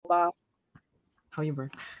bar. How are you, bro?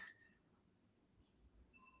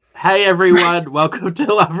 Hey everyone, welcome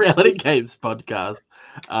to Love Reality Games podcast.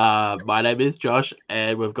 My name is Josh,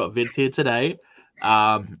 and we've got Vince here today,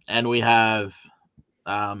 and we have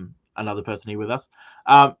another person here with us.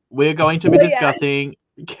 We're going to be discussing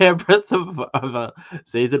Canberra Survivor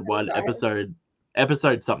Season 1, right.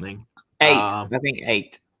 episode something. 8. I think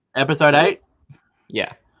 8. Episode 8?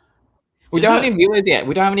 Yeah. We don't have any viewers yet.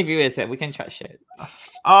 We can chat shit.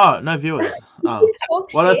 Oh, no viewers. Oh, Talk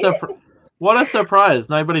shit. What a surprise!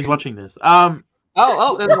 Nobody's watching this. Oh,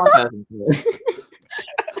 there's one person.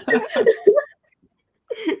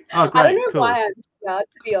 Oh, great. I don't know cool. why I'm here, to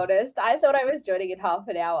be honest. I thought I was joining in half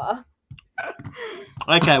an hour.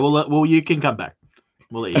 Okay, well, you can come back.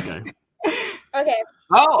 We'll let you go. Okay.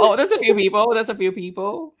 Oh, there's a few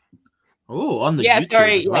people. Oh, on the yeah, YouTube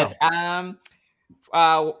sorry. as well. Yes.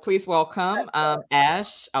 Please welcome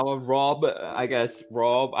Ash, our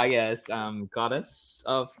goddess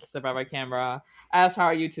of Survivor Canberra. Ash, how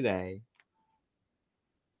are you today?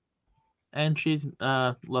 And she's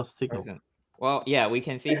lost signal. Well, yeah, we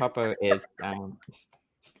can see Hopper is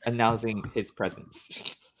announcing his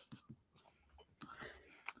presence.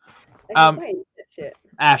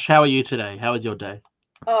 Ash, how are you today? How was your day?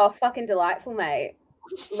 Oh, fucking delightful, mate.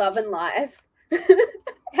 Loving life.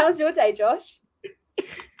 How's your day, Josh?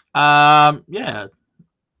 Yeah,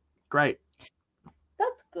 great.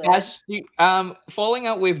 That's good. Ash, following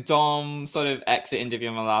up with Dom's sort of exit interview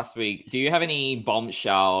from last week, do you have any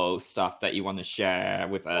bombshell stuff that you want to share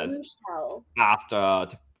with us after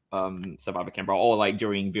Survivor Canberra, or like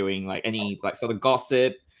during viewing, like any like sort of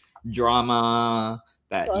gossip, drama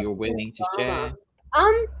that you're willing to share?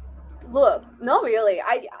 Look, not really.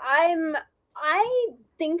 I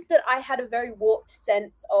think that I had a very warped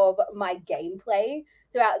sense of my gameplay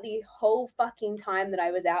throughout the whole fucking time that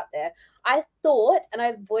I was out there. I thought, and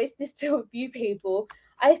I've voiced this to a few people,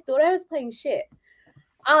 I thought I was playing shit.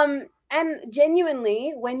 And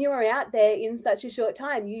genuinely, when you're out there in such a short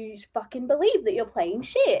time, you fucking believe that you're playing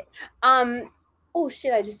shit. Oh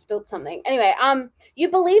shit, I just spilled something. Anyway,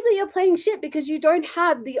 you believe that you're playing shit because you don't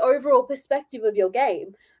have the overall perspective of your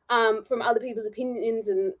game from other people's opinions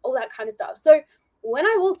and all that kind of stuff. So when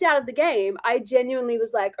I walked out of the game, I genuinely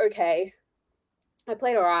was like, okay, I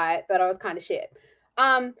played all right, but I was kind of shit.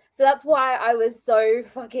 So that's why I was so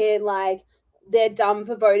fucking like, they're dumb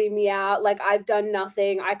for voting me out. Like, I've done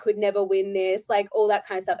nothing. I could never win this. Like, all that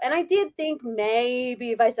kind of stuff. And I did think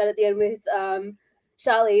maybe if I sat at the end with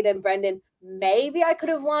Charlene and Brendan, maybe I could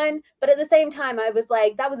have won. But at the same time, I was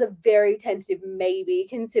like, that was a very tentative maybe,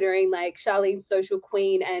 considering like Charlene's social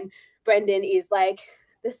queen and Brendan is like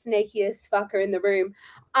the snakiest fucker in the room.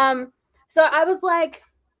 So I was like,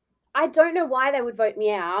 I don't know why they would vote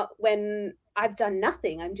me out when I've done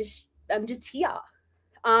nothing. I'm just here.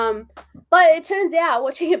 But it turns out,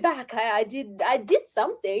 watching it back, I did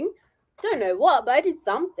something. Don't know what, but I did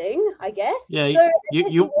something, I guess. Yeah, so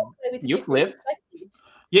you flipped.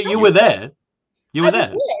 Yeah, you were there. You were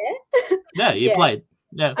there. Yeah, you Yeah. played.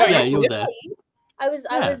 Yeah, you were there. I was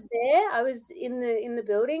there. I was in the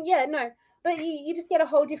building. Yeah, no. But you just get a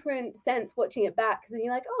whole different sense watching it back, because then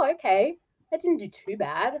you're like, oh, okay, I didn't do too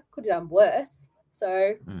bad. Could have done worse.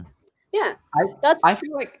 So, yeah. I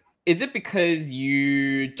feel like, is it because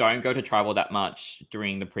you don't go to tribal that much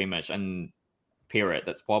during the pre-match and period?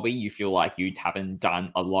 That's probably you feel like you haven't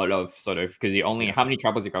done a lot of sort of, because you only, how many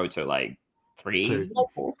tribals you go to? Like 3?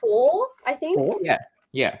 Like 4, I think. 4? Yeah.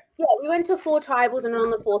 Yeah, we went to 4 tribals, and on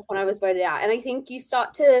the 4th one I was voted out. And I think you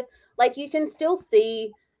start to, like, you can still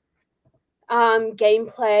see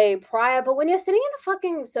gameplay prior, but when you're sitting in a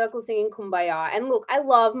fucking circle singing Kumbaya, and look, I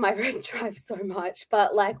love my red tribe so much,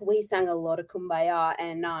 but like we sang a lot of Kumbaya,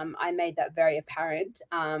 and I made that very apparent.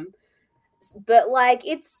 But like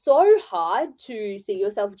it's so hard to see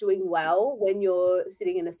yourself doing well when you're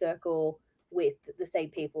sitting in a circle with the same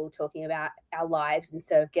people talking about our lives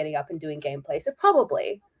instead of getting up and doing gameplay. So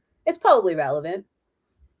it's probably relevant.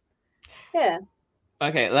 Yeah.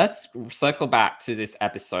 Okay, let's circle back to this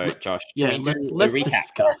episode, Josh. Yeah, let's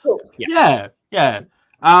discuss. Yeah.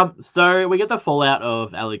 So we get the fallout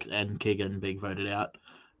of Alex and Keegan being voted out.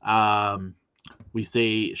 We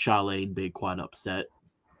see Charlene being quite upset.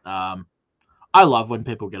 I love when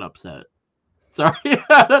people get upset. Sorry,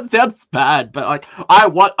 that sounds bad, but like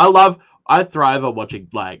I thrive on watching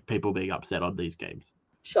like people being upset on these games.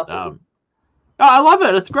 Shocking. I love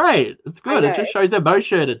it. It's great. It's good. It just shows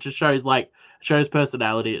emotion. It just shows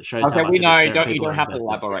personality. It shows. Okay, we know. You don't have to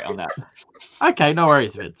elaborate on that. Okay, no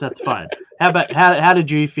worries, Vince. That's fine. How did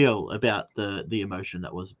you feel about the emotion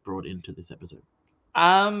that was brought into this episode?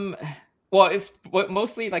 Well, it's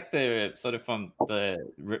mostly like the sort of from the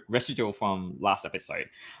residual from last episode.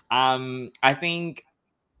 I think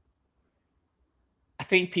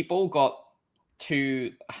people got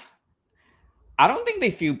too. I don't think they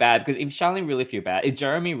feel bad because if Charlene really feel bad, if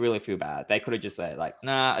Jeremy really feel bad, they could have just said like,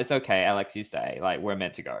 "Nah, it's okay, Alex, you stay. Like, we're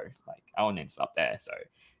meant to go. Like, our name's up there." So,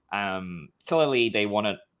 clearly they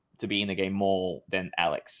wanted to be in the game more than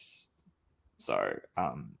Alex. So,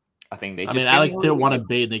 I think they. I mean, Alex didn't want to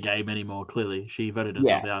be in the game anymore. Clearly, she voted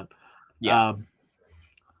herself out. Yeah.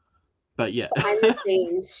 But yeah. Behind the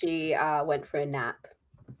scenes, she went for a nap,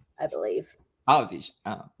 I believe. Oh, did she?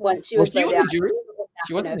 Oh. Once she was voted out,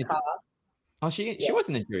 she wasn't in the car. Oh, she was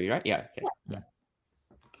in the jury, right? Yeah. Okay. Yeah.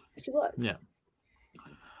 She was. Yeah.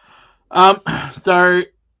 So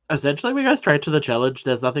essentially, we go straight to the challenge.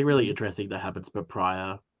 There's nothing really interesting that happens, but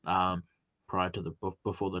prior to the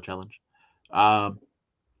before the challenge,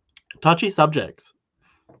 touchy subjects.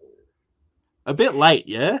 A bit late,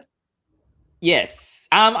 yeah. Yes.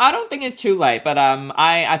 I don't think it's too late, but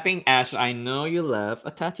I think Ash, I know you love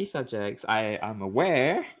a touchy subjects. I'm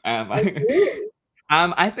aware. I do.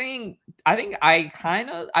 I think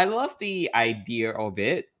I love the idea of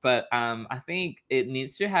it, but I think it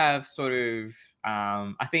needs to have sort of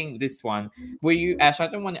I think this one. Were you, Ash? I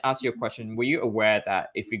don't want to ask you a question. Were you aware that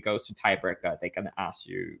if it goes to tiebreaker, they can ask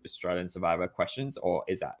you Australian Survivor questions, or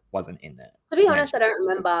wasn't in there? To be honest, I don't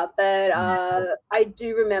remember, but I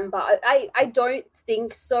do remember. I don't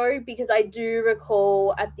think so because I do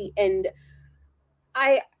recall at the end.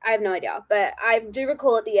 I have no idea, but I do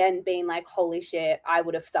recall at the end being like, holy shit, I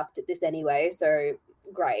would have sucked at this anyway. So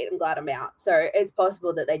great. I'm glad I'm out. So it's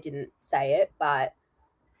possible that they didn't say it, but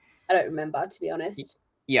I don't remember, to be honest.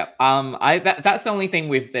 Yeah. That's the only thing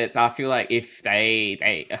with this. I feel like if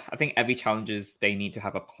I think every challenges, they need to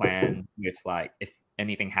have a plan with like, if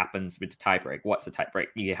anything happens with the tiebreak, what's the tiebreak?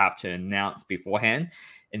 You have to announce beforehand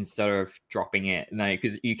instead of dropping it.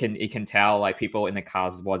 Because you can tell like people in the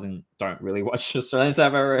cars don't really watch Australian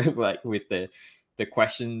Survivor like with the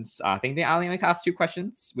questions. I think they only asked 2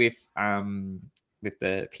 questions with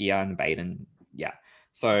the Pia and Baden. Yeah.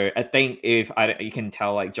 So I think you can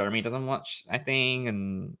tell like Jeremy doesn't watch, I think,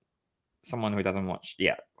 and someone who doesn't watch,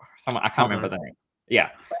 someone I can't remember the name. Yeah,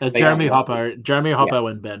 there's Jeremy Hopper. Jeremy Hopper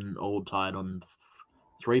and Ben all tied on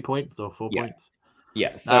 3 points or 4 points.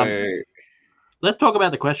 Yeah. So let's talk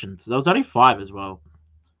about the questions. There was only 5 as well.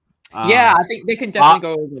 I think they can definitely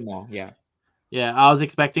go over more. Yeah. Yeah, I was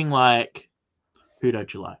expecting like, who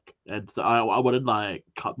don't you like? And so I wanted like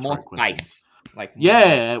cut more spice. Like we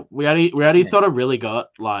already sort of really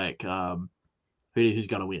got like who's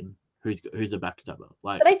gonna win, who's a backstabber.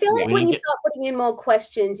 Like, but I feel like when you start putting in more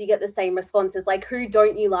questions, you get the same responses. Like, who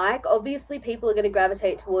don't you like? Obviously, people are going to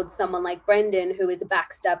gravitate towards someone like Brendan, who is a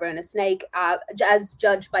backstabber and a snake, as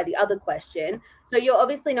judged by the other question. So you're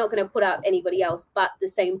obviously not going to put up anybody else but the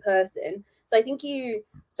same person. So I think you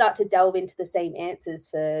start to delve into the same answers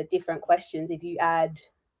for different questions if you add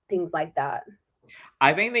things like that.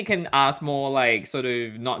 I think they can ask more like sort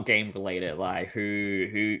of not game related, like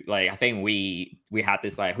who like I think we had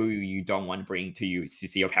this like who you don't want to bring to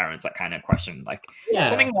see your parents, that kind of question, like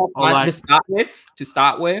something more fun like, to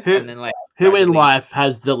start with, who, and then like who in life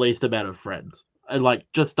has the least amount of friends, and like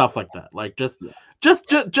just stuff like that, like just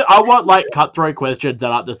I want like cutthroat questions that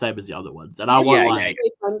aren't the same as the other ones, and I want like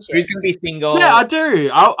who's gonna be single. Yeah, I do.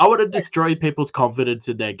 I want to destroy people's confidence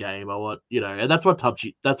in their game. I want and that's what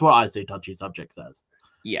I see touchy subjects as.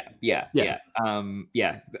 Yeah.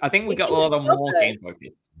 I think we got a lot of more game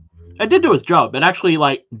focus. It did do its job. It actually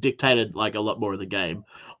like dictated like a lot more of the game.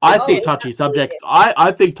 I think touchy subjects.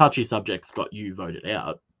 I think touchy subjects got you voted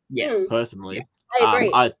out. Yes, personally, I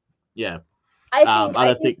agree. I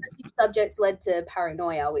think touchy subjects led to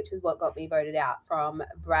paranoia, which is what got me voted out from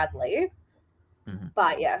Bradley. Mm-hmm.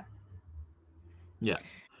 But yeah.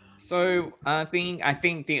 So I think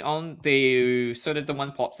the sort of the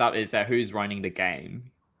one pops up is that who's running the game.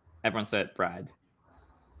 Everyone said Brad,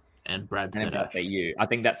 and Brad said you. I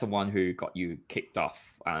think that's the one who got you kicked off.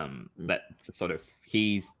 That sort of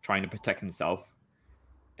he's trying to protect himself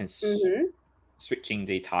and switching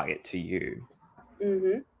the target to you.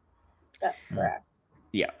 Mm-hmm. That's correct.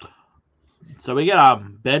 Yeah. So we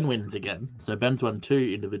get Ben wins again. So Ben's won 2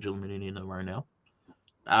 individual immunity in a row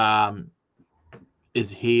now.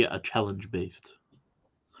 Is he a challenge beast?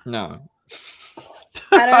 No.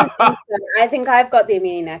 I don't think so. I think I've got the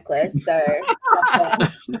immunity necklace, so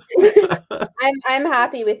I'm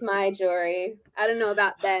happy with my jury. I don't know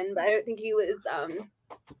about Ben, but I don't think he was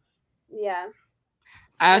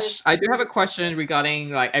Ash, I do have a question regarding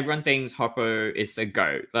like everyone thinks Hopper is a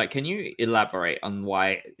goat. Like, can you elaborate on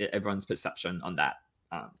why everyone's perception on that?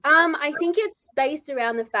 I think it's based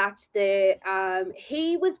around the fact that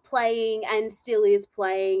he was playing and still is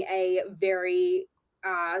playing a very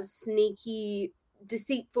sneaky,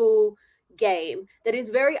 deceitful game that is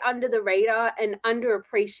very under the radar and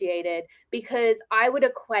underappreciated, because I would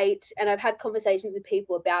equate, and I've had conversations with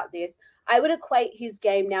people about this, I would equate his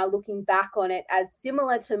game now, looking back on it, as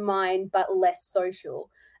similar to mine but less social.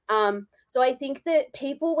 So I think that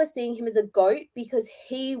people were seeing him as a GOAT because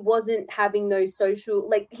he wasn't having those social,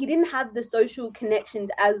 like, he didn't have the social connections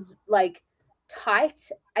as like tight,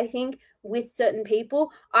 I think, with certain people.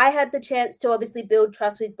 I had the chance to obviously build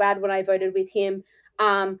trust with Brad when I voted with him.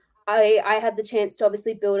 I had the chance to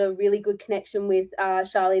obviously build a really good connection with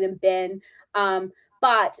Charlene and Ben.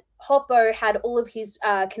 But Hoppo had all of his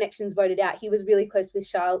connections voted out. He was really close with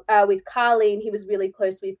with Carleen. He was really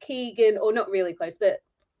close with Keegan, or not really close, but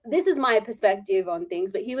this is my perspective on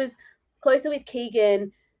things. But he was closer with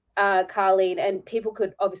Keegan, Carleen, and people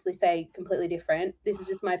could obviously say completely different. This is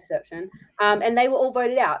just my perception. And they were all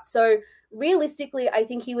voted out. So realistically, I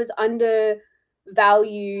think he was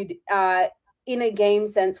undervalued in a game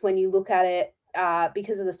sense when you look at it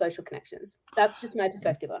because of the social connections. That's just my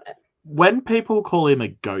perspective on it. When people call him a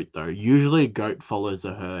GOAT, though, usually a GOAT follows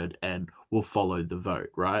a herd and will follow the vote,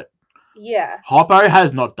 right? Yeah. Hoppo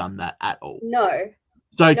has not done that at all. No.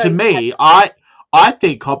 So to me, I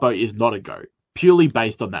think Hoppo is not a GOAT, purely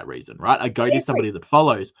based on that reason, right? A GOAT is somebody that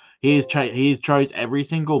follows. He has chose every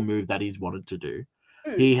single move that he's wanted to do.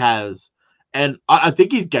 He has, and I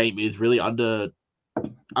think his game is really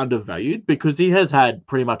undervalued because he has had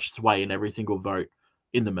pretty much sway in every single vote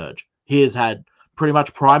in the merge. He has had pretty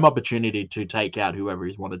much prime opportunity to take out whoever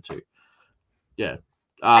he's wanted to. Yeah.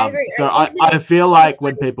 I agree. So I feel like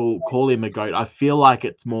when people call him a GOAT, I feel like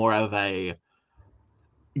it's more of a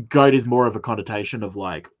GOAT is more of a connotation of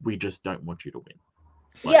like, we just don't want you to win.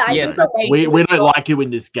 Like, I think we don't like you in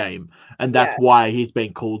this game, and that's why he's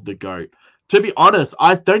been called the GOAT. To be honest,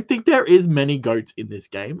 I don't think there is many GOATs in this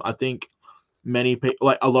game. I think many people,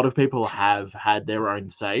 like a lot of people, have had their own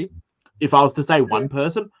say. If I was to say one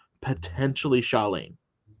person, potentially Charlene.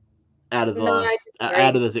 Out of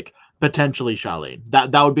the six, potentially Charlene.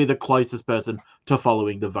 That would be the closest person to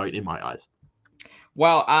following the vote in my eyes.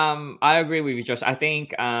 Well, I agree with you, Josh. I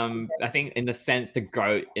think in the sense, the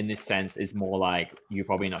GOAT in this sense is more like, you're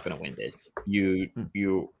probably not going to win this.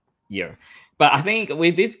 Yeah. But I think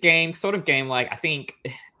with this game, like, I think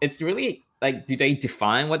it's really like, do they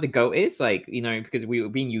define what the GOAT is? Like, because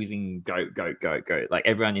we've been using GOAT. Like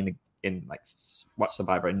everyone in like Watch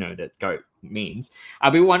Survivor know that GOAT means.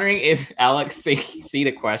 I'll be wondering if Alex see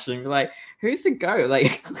the question and be like, who's the GOAT?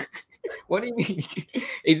 Like, what do you mean?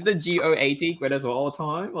 Is the GOAT greatest of all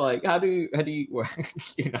time? Like, how do you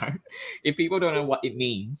if people don't know what it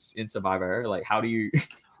means in Survivor, like, how do you?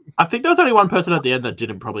 I think there was only one person at the end that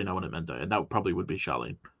didn't probably know what it meant, though, and that probably would be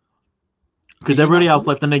Charlene. Because everybody else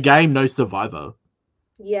left in the game knows Survivor.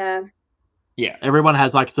 Yeah. Yeah. Everyone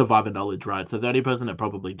has like Survivor knowledge, right? So the only person that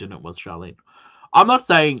probably didn't was Charlene. I'm not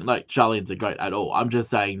saying like Charlene's a GOAT at all. I'm just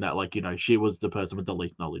saying that, like, she was the person with the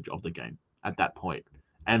least knowledge of the game at that point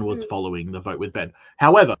and was following the vote with Ben.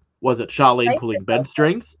 However, was it Charlene pulling Ben's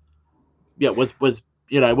strings? Yeah, was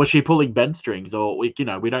she pulling Ben's strings, or we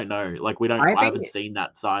don't know. Like, I haven't seen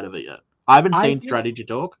that side of it yet. I haven't seen strategy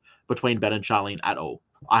talk between Ben and Charlene at all.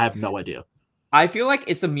 I have no idea. I feel like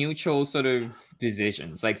it's a mutual sort of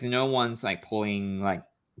decisions. Like, no one's like pulling, like,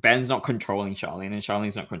 Ben's not controlling Charlene and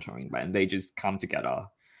Charlene's not controlling Ben. They just come together,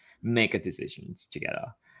 make a decisions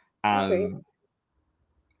together.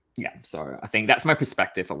 Yeah, so I think that's my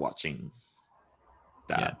perspective for watching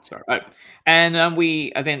that. Yeah. So, and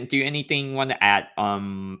I think, do you anything want to add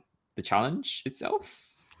the challenge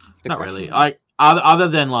itself? Not really. Like, other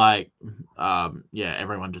than like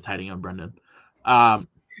everyone just hating on Brendan. It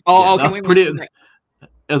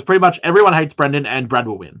was pretty much everyone hates Brendan and Brad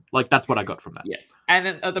will win. Like, that's what I got from that. Yes. And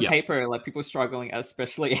then the paper, like, people struggling,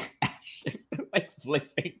 especially Ash, like,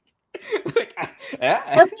 flipping.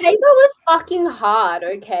 The paper was fucking hard,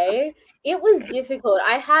 okay? It was difficult.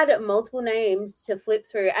 I had multiple names to flip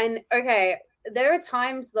through. And, okay, there are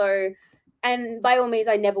times, though, and by all means,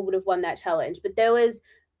 I never would have won that challenge. But there was,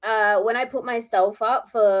 when I put myself up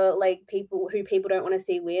for, like, people don't want to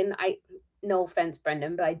see win, no offense,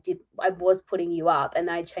 Brendan, but I was putting you up, and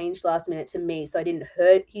I changed last minute to me, so I didn't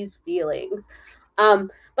hurt his feelings.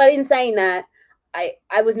 But in saying that,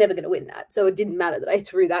 I was never going to win that, so it didn't matter that I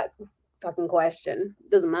threw that fucking question.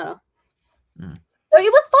 It doesn't matter. So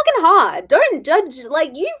it was fucking hard. Don't judge.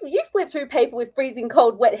 Like, you flip through paper with freezing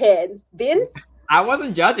cold, wet hands, Vince. I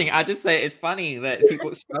wasn't judging. I just say it's funny that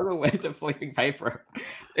people struggle with the flipping paper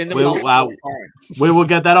in the we will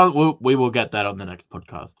get that on. We will get that on the next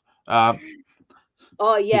podcast.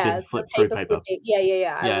 Oh yeah, flip through paper.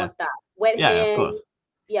 Yeah. I want that. Wet hands. Of course.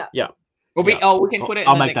 Yeah. We can put it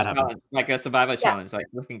in the next challenge, like a Survivor challenge, like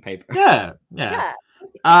flipping paper. Yeah.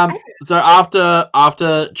 So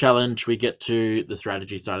after challenge, we get to the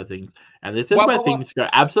strategy side of things, and this is where things go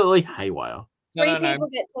absolutely haywire. Three people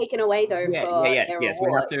get taken away though. Yes. We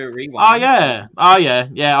have to rewind. Oh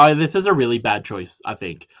yeah. This is a really bad choice, I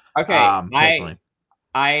think. Okay. Personally,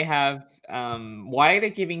 I have. Why are they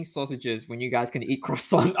giving sausages when you guys can eat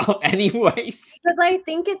croissant anyways? Because I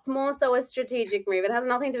think it's more so a strategic move. It has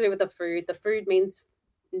nothing to do with the food. The food means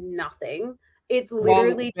nothing. It's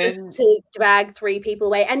literally just to drag 3 people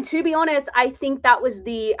away. And to be honest, I think that was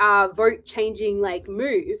the vote changing like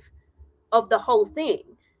move of the whole thing.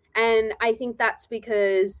 And I think that's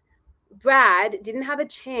because Brad didn't have a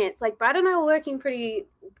chance. Like Brad and I were working pretty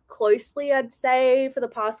closely, I'd say, for the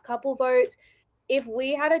past couple votes. If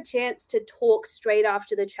we had a chance to talk straight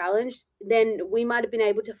after the challenge, then we might have been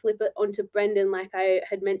able to flip it onto Brendan, like I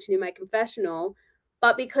had mentioned in my confessional.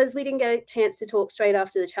 But because we didn't get a chance to talk straight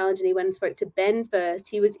after the challenge and he went and spoke to Ben first,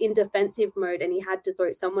 he was in defensive mode and he had to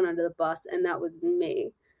throw someone under the bus, and that was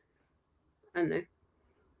me. I don't know.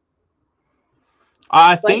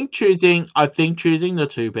 I think choosing the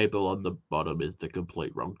 2 people on the bottom is the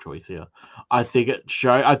complete wrong choice here.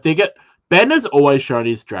 Ben has always shown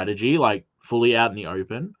his strategy like fully out in the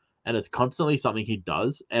open, and it's constantly something he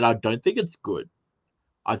does, and I don't think it's good.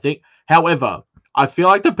 However, I feel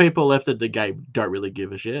like the people left at the game don't really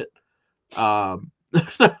give a shit about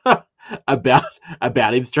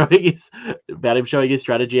him showing his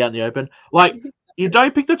strategy out in the open. Like, you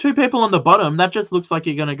don't pick the 2 people on the bottom. That just looks like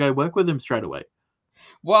you're going to go work with him straight away.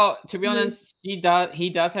 Well, to be honest, he does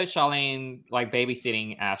have Charlene like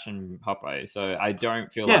babysitting Ash and Hoppo, so I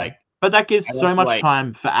don't feel like. But that gives so much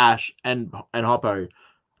time for Ash and Hoppo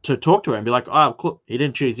to talk to him and be like, "Oh, cool, he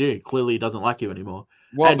didn't choose you. Clearly, he doesn't like you anymore."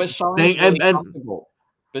 Well, but Charlene's really comfortable.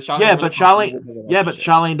 But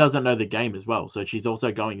Charlene doesn't know the game as well, so she's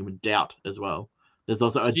also going in with doubt as well. There's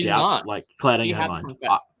also a doubt like clouding her mind.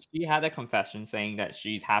 She had a confession saying that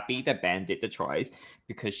she's happy that Ben did the choice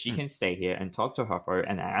because she can stay here and talk to Hoppo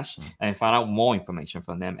and Ash and find out more information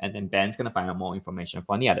from them, and then Ben's gonna find out more information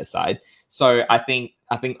from the other side. So I think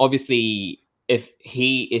obviously if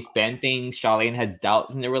Ben thinks Charlene has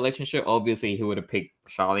doubts in the relationship, obviously he would have picked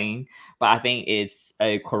Charlene. But I think it's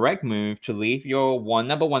a correct move to leave your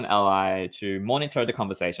number one ally to monitor the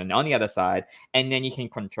conversation on the other side, and then you can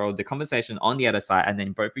control the conversation on the other side, and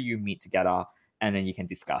then both of you meet together, and then you can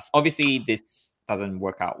discuss. Obviously, this doesn't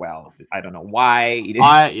work out well. I don't know why.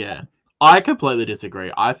 I completely disagree.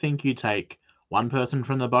 I think you take one person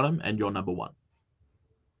from the bottom, and you're number 1.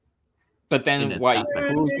 But then why?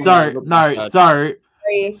 So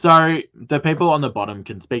the people on the bottom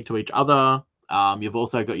can speak to each other. You've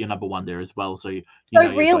also got your number 1 there as well. So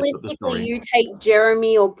realistically, you take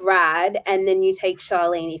Jeremy or Brad, and then you take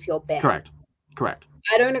Charlene if you're Ben. Correct.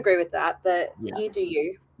 I don't agree with that, but you do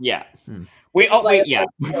you. Yeah. Wait.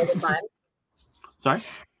 Sorry.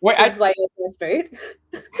 That's why you're first vote.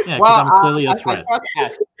 Yeah, because I'm clearly a threat.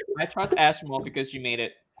 I trust Ash more because you made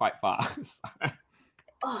it quite fast.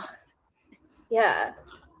 Yeah.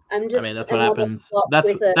 That's what happens.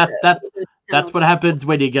 That's what happens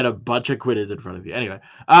when you get a bunch of quitters in front of you. Anyway,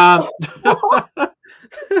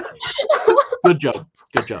 good job.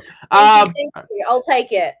 I'll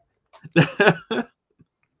take it.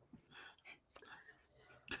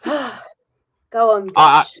 Go on.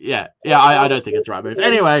 I don't think it's the right move.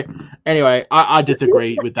 Anyway, I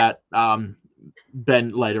disagree with that.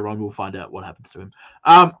 Ben later on will find out what happens to him.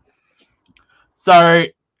 So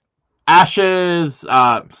Ash's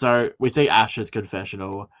we see Ash's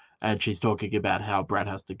confessional, and she's talking about how Brad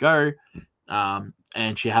has to go,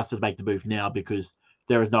 and she has to make the move now because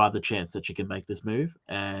there is no other chance that she can make this move,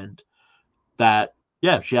 and that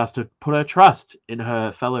she has to put her trust in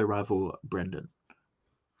her fellow rival Brendan.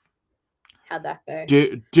 How'd that go?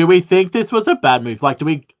 Do we think this was a bad move? Like, do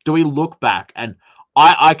we look back, and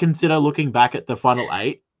I consider looking back at the final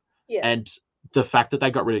 8 and the fact that they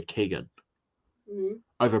got rid of Keegan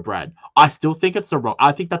over Brad. I still think it's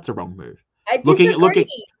I think that's a wrong move. I disagree.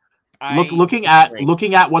 Looking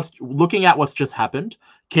at what's just happened,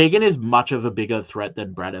 Keegan is much of a bigger threat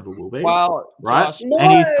than Brad ever will be. Well, right? Josh,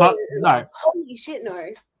 and he's Holy shit, no.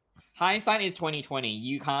 Hindsight is 2020.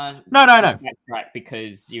 You can't. No. That's right,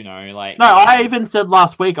 because No, I even said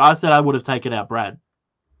last week. I said I would have taken out Brad.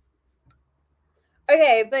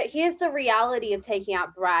 Okay, but here's the reality of taking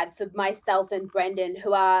out Brad for myself and Brendan,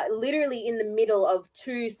 who are literally in the middle of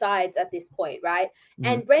two sides at this point, right?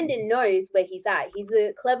 And Brendan knows where he's at. He's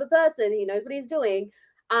a clever person. He knows what he's doing.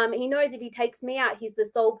 He knows if he takes me out, he's the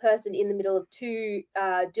sole person in the middle of two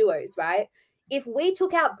duos, right? If we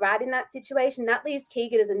took out Brad in that situation, that leaves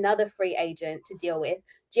Keegan as another free agent to deal with.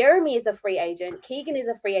 Jeremy is a free agent. Keegan is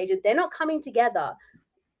a free agent. They're not coming together.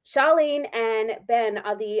 Charlene and Ben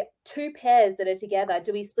are the two pairs that are together.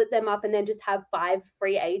 Do we split them up and then just have 5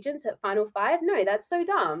 free agents at Final 5? No, that's so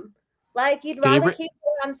dumb. Like, you'd rather keep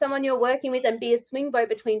around someone you're working with and be a swing vote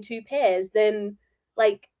between two pairs than,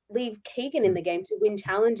 like, leave Keegan in the game to win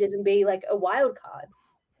challenges and be, like, a wild card.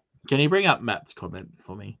 Can you bring up Matt's comment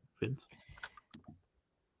for me, Vince?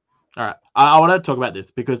 All right. I want to talk about this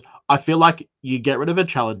because I feel like you get rid of a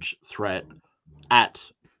challenge threat at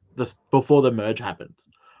before the merge happens.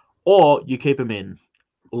 Or you keep them in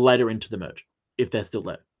later into the merge if they're still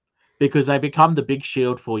there. Because they become the big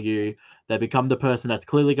shield for you. They become the person that's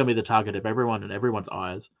clearly going to be the target of everyone and everyone's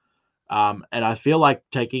eyes. And I feel like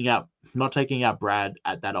not taking out Brad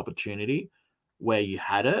at that opportunity where you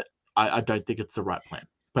had it, I don't think it's the right plan,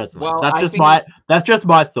 personally. Well, that's just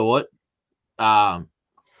my thought.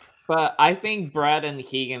 But I think Brad and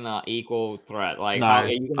Keegan are equal threat. Like, no,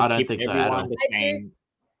 I don't think so at all.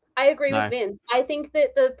 I agree with Vince. I think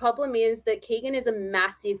that the problem is that Keegan is a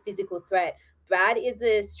massive physical threat. Brad is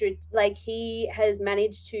he has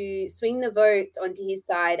managed to swing the votes onto his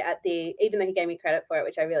side even though he gave me credit for it,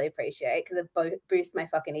 which I really appreciate because it boosts my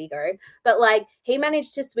fucking ego. But like, he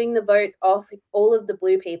managed to swing the votes off all of the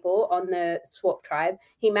blue people on the swap tribe.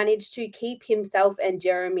 He managed to keep himself and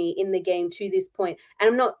Jeremy in the game to this point. And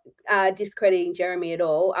I'm not discrediting Jeremy at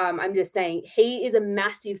all. I'm just saying he is a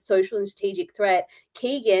massive social and strategic threat.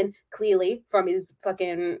 Keegan, clearly from his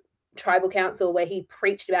fucking tribal council where he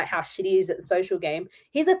preached about how shitty he is at the social game,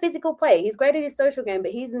 he's a physical player. He's great at his social game,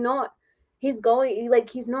 but he's not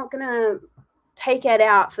gonna take it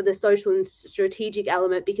out for the social and strategic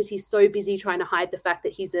element because he's so busy trying to hide the fact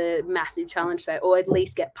that he's a massive challenge threat, or at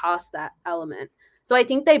least get past that element. So I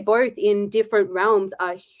think they both in different realms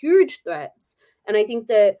are huge threats, and I think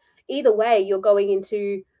that either way you're going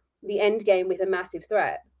into the end game with a massive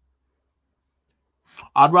threat.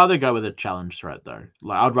 I'd rather go with a challenge threat, though.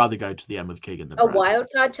 Like, I'd rather go to the end with Keegan than a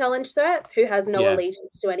wildcard challenge threat who has no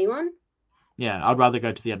allegiance to anyone. Yeah, I'd rather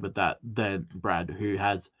go to the end with that than Brad, who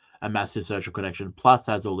has a massive social connection, plus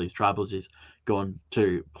has all these tribals he's gone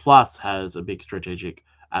to, plus has a big strategic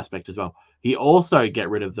aspect as well. He also get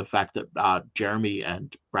rid of the fact that Jeremy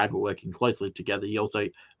and Brad were working closely together. He also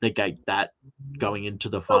negate that going into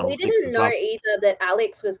the final. Well, we didn't know either that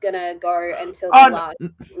Alex was going to go until the last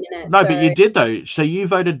minute. No, but you did though. So you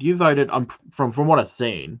voted on from what I've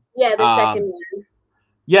seen. Yeah, the second one.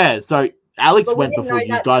 Yeah, so Alex went before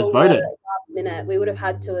you guys voted. Last minute, we would have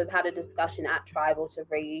had to have had a discussion at Tribal to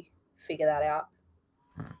figure that out.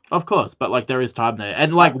 Of course, but like there is time there,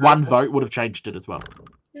 and like one vote would have changed it as well.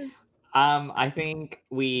 I think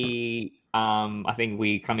we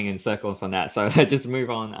coming in circles on that. So let's just move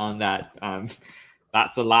on that.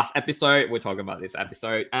 That's the last episode. We're talking about this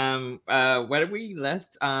episode. Where we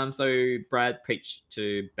left. So Brad preached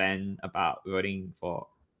to Ben about voting for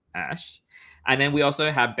Ash, and then we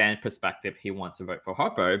also have Ben's perspective. He wants to vote for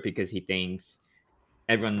Hoppo because he thinks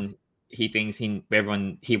he wants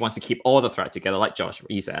to keep all the threats together, like Josh,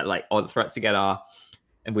 you said, like all the threats together,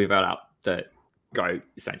 and we vote out the GOAT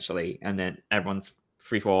essentially, and then everyone's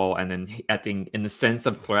free for all. And then I think in the sense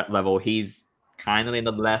of threat level, he's kind of in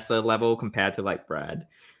the lesser level compared to like Brad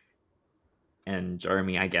and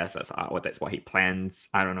Jeremy. I guess that's what he plans.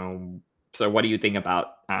 I don't know. So what do you think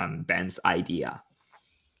about Ben's idea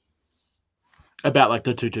about like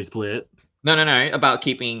the 2-2 split? No, about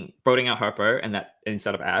voting out Harper and that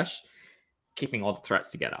instead of Ash, keeping all the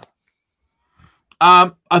threats together.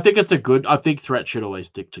 I think I think threats should always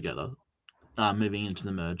stick together. Moving into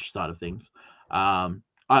the merge side of things, I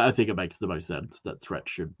think it makes the most sense that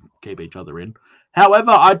threats should keep each other in.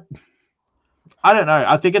 However, I don't know.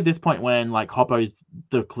 I think at this point when like Hoppo's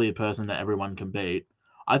the clear person that everyone can beat,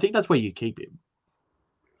 I think that's where you keep him.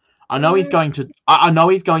 I know he's going to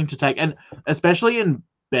take, and especially in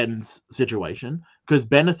Ben's situation, because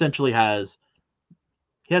Ben essentially has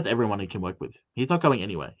everyone he can work with. He's not going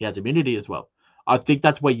anywhere. He has immunity as well. I think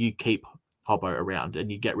that's where you keep Hoppo around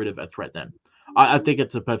and you get rid of a threat then. I think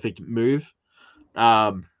it's a perfect move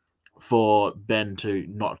for Ben to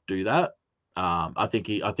not do that. I think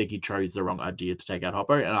he chose the wrong idea to take out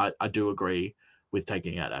Hoppo, and I do agree with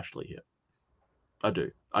taking out Ashley here. I do.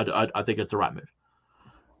 I think it's the right move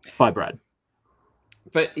by Brad.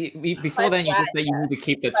 But before then, you just say you need to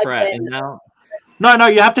keep the threat, and now No,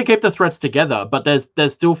 you have to keep the threats together, but there's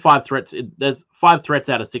still 5 threats. There's 5 threats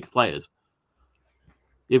out of 6 players.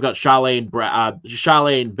 You've got Charlene,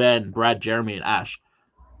 Ben, Brad, Jeremy, and Ash.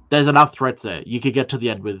 There's enough threats there. You could get to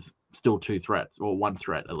the end with still 2 threats, or 1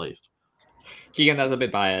 threat at least. Keegan, that's a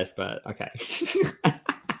bit biased, but okay.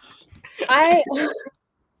 I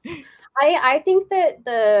think that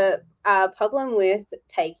the problem with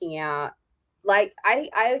taking out, like,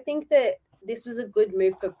 I think that this was a good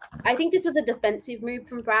move I think this was a defensive move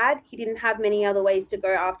from Brad. He didn't have many other ways to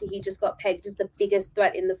go after he just got pegged as the biggest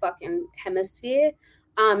threat in the fucking hemisphere.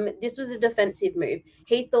 This was a defensive move.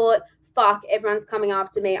 He thought, fuck, everyone's coming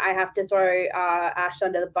after me. I have to throw Ash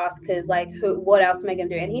under the bus because, like, what else am I going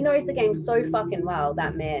to do? And he knows the game so fucking well,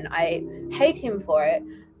 that man. I hate him for it.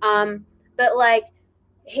 But, like,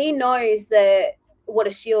 he knows that what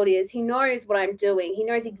a shield is. He knows what I'm doing. He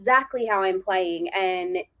knows exactly how I'm playing,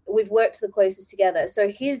 and we've worked the closest together. So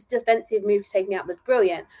his defensive move to take me out was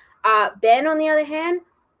brilliant. Ben, on the other hand,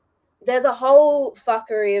 there's a whole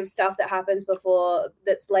fuckery of stuff that happens before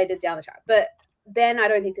that's later down the track. But Ben, I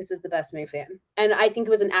don't think this was the best move for him. And I think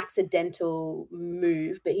it was an accidental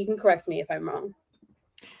move, but he can correct me if I'm wrong.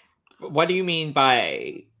 What do you mean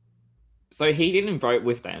by... So he didn't vote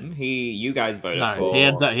with them. You guys voted for... he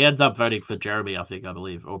ends up voting for Jeremy, I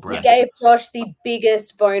believe, or Brad. He gave Josh the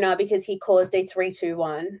biggest boner because he caused a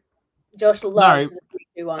 3-2-1. Josh loves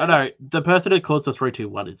the 3-2-1. I know. The person who caused the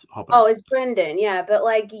 3-2-1 is Hopper. Oh, it's Brendan, yeah. But,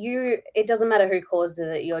 like, it doesn't matter who caused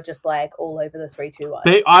it. You're just, like, all over the 3-2-1.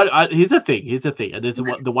 But here's the thing. And this is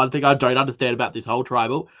the one thing I don't understand about this whole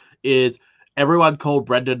tribal is everyone called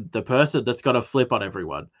Brendan the person that's got a flip on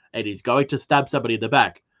everyone. And he's going to stab somebody in the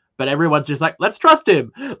back. But everyone's just like, let's trust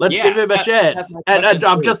him. Let's give him a chance. And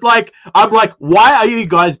I'm like, why are you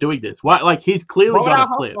guys doing this? Why? Like, he's clearly got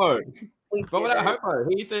a flip. What would I hope for?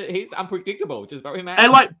 He's unpredictable. Just vote him out.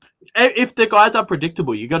 And, like, if the guy's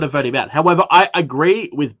unpredictable, you got to vote him out. However, I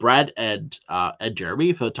agree with Brad and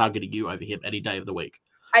Jeremy for targeting you over him any day of the week.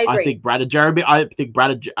 I agree. I think Brad and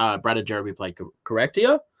Jeremy played correct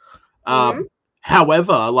here.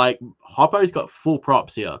 However, like, Hoppo's got full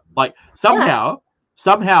props here. Like,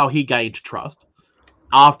 somehow he gained trust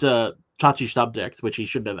after touchy subjects, which he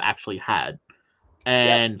shouldn't have actually had,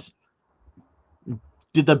 and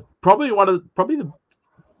did probably the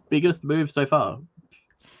biggest move so far,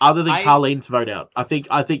 other than Carlene's vote out. I think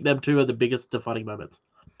them two are the biggest defining moments.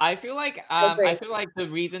 I feel like the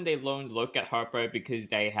reason they don't look at Harper because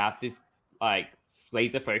they have this, like,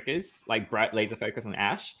 laser focus, like Brad laser focus on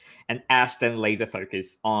Ash, and Ash then laser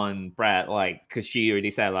focus on Brad, like, because she already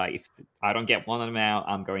said, like, if I don't get one of them out,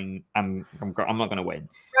 I'm not gonna win.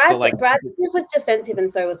 Brad's move was defensive, and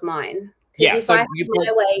so was mine. Yeah, if I had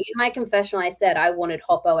my way, in my confessional, I said I wanted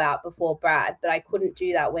Hoppo out before Brad, but I couldn't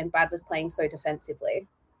do that when Brad was playing so defensively.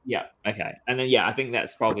 Yeah. Okay. And then I think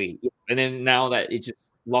that's probably, and then now that it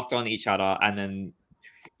just locked on each other, and then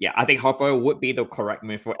I think Hoppo would be the correct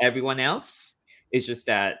move for everyone else. It's just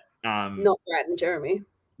that not Brad and Jeremy.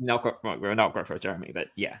 Not great for Jeremy, but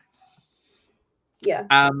yeah.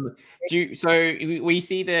 So we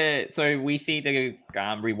see the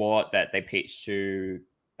reward that they pitched to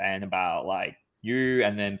Ben about, like, you,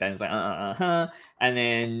 and then Ben's like and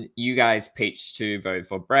then you guys pitched to vote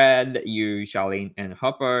for Brad, you, Charlene, and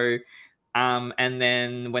Hoppo. And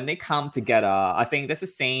then when they come together, I think there's a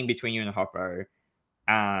scene between you and Hoppo.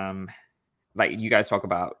 Like, you guys talk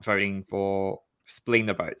about voting for splitting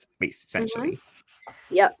the votes, essentially.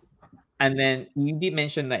 Mm-hmm. Yep. And then you did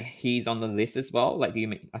mention that he's on the list as well. Like,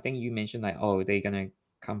 I think you mentioned, like, oh, are they gonna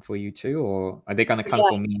come for you too, or are they gonna come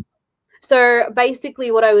for me? So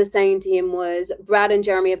basically what I was saying to him was, Brad and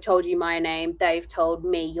Jeremy have told you my name. They've told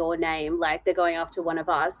me your name. Like, they're going after one of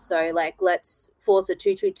us. So, like, let's force a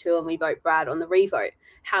 2-2-2 and we vote Brad on the revote.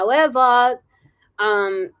 However,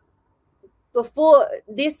 before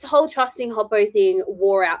this whole trusting Hoppo thing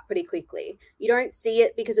wore out pretty quickly. You don't see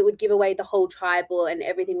it because it would give away the whole tribal and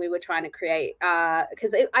everything we were trying to create.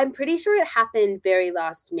 Because I'm pretty sure it happened very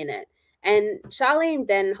last minute. And Charlene,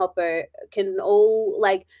 Ben, Hoppo can all,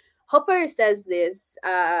 like, Hoppo said this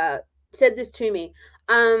to me.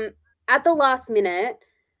 At the last minute,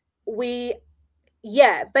 we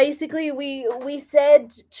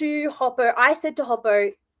said to Hoppo, I said to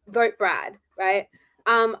Hoppo, vote Brad, right?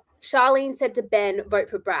 Charlene said to Ben, vote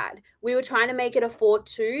for Brad. We were trying to make it a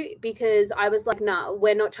 4-2 because I was like, nah,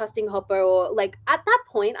 we're not trusting Hoppo. Or, like, at that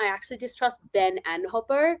point, I actually distrust Ben and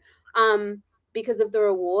Hoppo because of the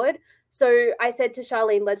reward. So I said to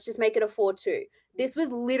Charlene, let's just make it a 4-2. This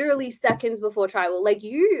was literally seconds before tribal. Like,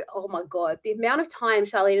 oh my God, the amount of time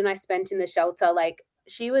Charlene and I spent in the shelter, like,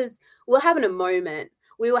 we're having a moment.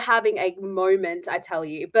 we were having a moment, I tell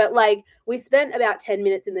you. But like, we spent about 10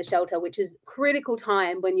 minutes in the shelter, which is critical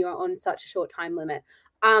time when you're on such a short time limit.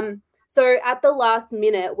 So at the last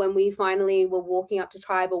minute, when we finally were walking up to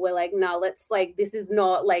Tribal, we're like, no, let's like, this is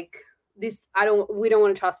not like this. We don't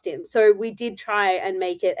want to trust him. So we did try and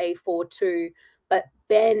make it a 4-2, but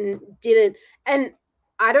Ben didn't. And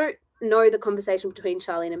I don't know the conversation between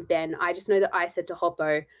Charlene and Ben. I just know that I said to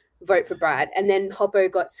Hoppo, vote for Brad. And then Hoppo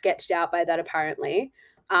got sketched out by that apparently,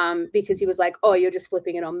 because he was like, oh, you're just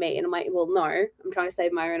flipping it on me. And I'm like, well, no, I'm trying to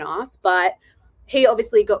save my own ass. But he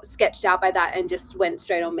obviously got sketched out by that and just went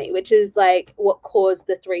straight on me, which is like what caused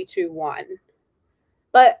the 3-2-1.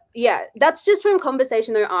 But yeah, that's just from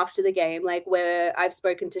conversation though after the game, like where I've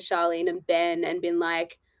spoken to Charlene and Ben and been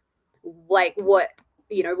like what,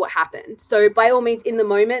 you know, what happened. So by all means, in the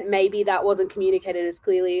moment, maybe that wasn't communicated as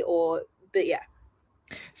clearly, but yeah.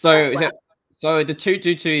 So the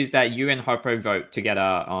 2-2-2 is that you and Hoppo vote together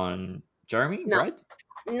on Jeremy, right?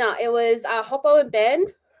 No, it was Hoppo and Ben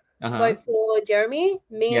vote for Jeremy.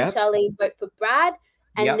 Me and Charlene vote for Brad,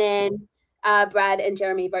 and then Brad and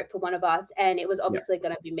Jeremy vote for one of us, and it was obviously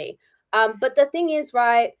going to be me. But the thing is,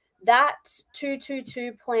 right, that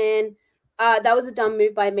 2-2-2 plan, that was a dumb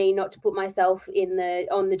move by me not to put myself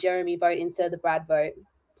on the Jeremy vote instead of the Brad vote.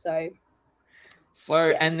 So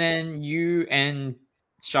and then you and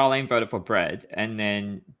Charlene voted for Brad, and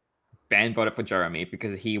then Ben voted for Jeremy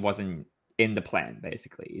because he wasn't in the plan,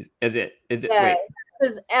 basically. Is it? Yeah,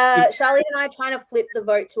 because Charlene and I trying to flip the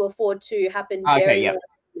vote to a 4-2 happened very last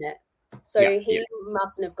minute. So he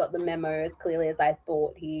mustn't have got the memo as clearly as I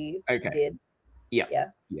thought he did. Yeah.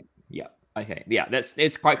 Okay. Yeah,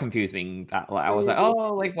 it's quite confusing. That I was like,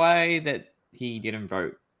 oh, like why that he didn't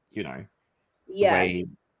vote, you know, the way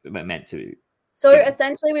it meant to. So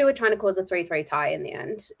essentially, we were trying to cause a 3-3 tie in the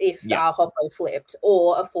end if Hoppo flipped,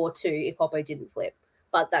 or a 4-2 if Hoppo didn't flip,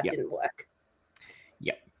 but that didn't work.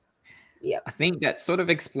 Yeah. I think that sort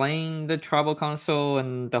of explained the Tribal Council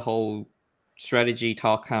and the whole strategy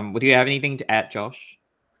talk. Do you have anything to add, Josh?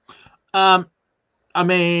 I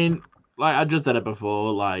mean, like I just said it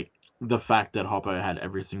before, like the fact that Hoppo had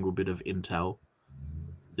every single bit of intel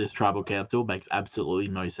this Tribal Council makes absolutely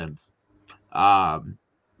no sense.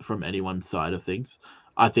 From anyone's side of things.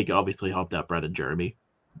 I think it obviously helped out Brad and Jeremy.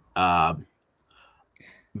 I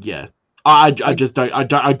just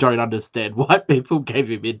don't understand why people gave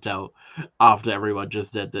him intel after everyone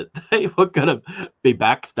just said that they were gonna be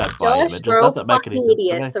backstabbed by him. It just doesn't make any sense.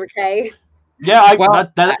 Idiots, okay? Yeah,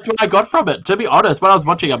 that's what I got from it. To be honest, when I was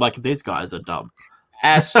watching, I'm like, these guys are dumb.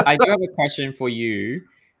 Ash, I do have a question for you.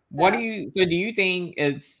 Do you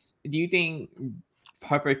think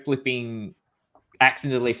Hoppo flipping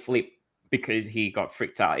accidentally flip because he got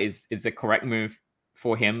freaked out is the correct move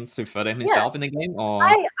for him to further himself in the game? Or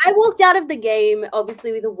I walked out of the game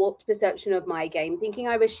obviously with a warped perception of my game, thinking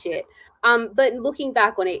I was shit. But looking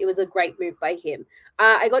back on it, it was a great move by him.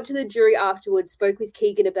 I got to the jury afterwards, spoke with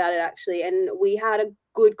Keegan about it actually, and we had a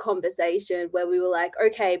good conversation where we were like,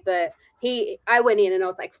 okay, but I went in and I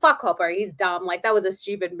was like, fuck Hoppo, he's dumb. Like, that was a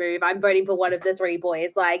stupid move. I'm voting for one of the three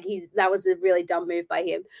boys. Like, that was a really dumb move by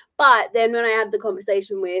him. But then when I had the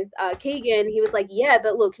conversation with Keegan, he was like, yeah,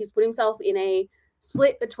 but look, he's put himself in a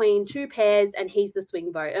split between two pairs and he's the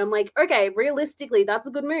swing vote. And I'm like, okay, realistically, that's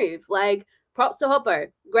a good move. Like, props to Hoppo.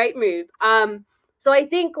 Great move. So I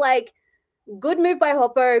think, like, good move by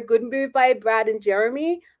Hoppo, good move by Brad and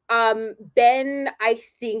Jeremy. Ben, I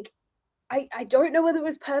think, I don't know whether it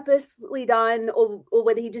was purposely done or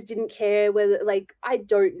whether he just didn't care, whether, like, I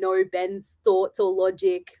don't know Ben's thoughts or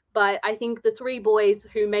logic, but I think the three boys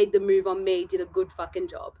who made the move on me did a good fucking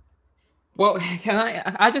job. Well,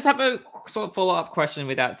 I just have a sort of follow-up question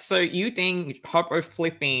with that. So you think Hoppo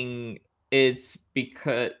flipping is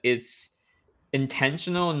because it's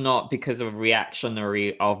intentional, not because of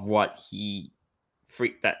reactionary of what he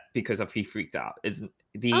freaked out? Are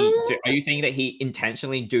you saying that he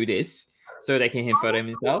intentionally do this so they can further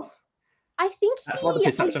himself? I think I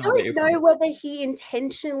don't know whether he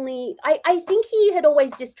intentionally. I think he had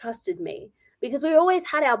always distrusted me because we always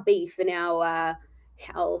had our beef and our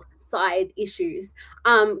side issues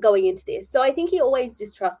going into this. So I think he always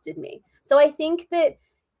distrusted me. So I think that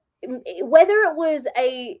whether it was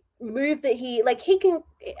a move that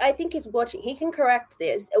I think he's watching, he can correct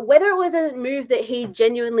this. Whether it was a move that he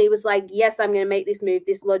genuinely was like, yes, I'm going to make this move,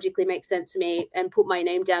 this logically makes sense for me, and put my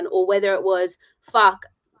name down, or whether it was, fuck,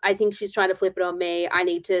 I think she's trying to flip it on me, I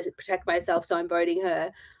need to protect myself, so I'm voting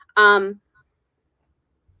her.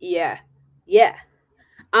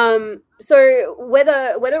 So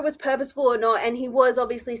whether it was purposeful or not, and he was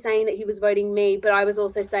obviously saying that he was voting me, but I was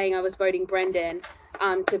also saying I was voting Brendan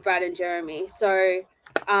to Brad and Jeremy. So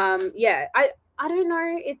yeah, I don't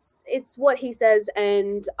know. It's what he says,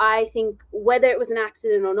 and I think whether it was an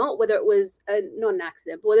accident or not, whether it was not an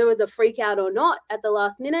accident, but whether it was a freak out or not at the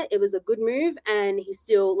last minute, it was a good move, and he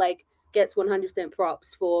still like gets 100%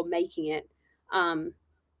 props for making it.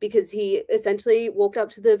 Because he essentially walked up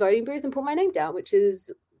to the voting booth and put my name down, which is,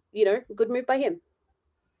 you know, a good move by him.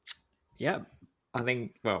 Yeah, I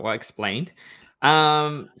think well explained.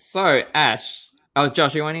 So Ash,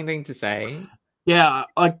 Josh, you want anything to say? Yeah,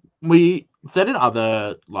 like we said in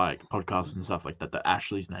other like podcasts and stuff like that, that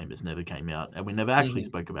Ashley's name has never came out, and we never actually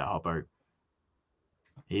spoke about Hoppo.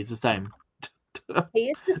 He's the same. He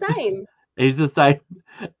is the same. He's the same,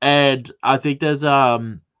 and I think there's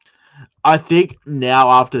I think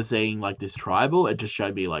now after seeing like this tribal, it just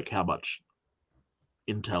showed me like how much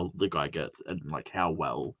intel the guy gets and like how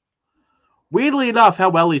well, weirdly enough, how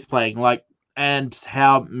well he's playing, like, and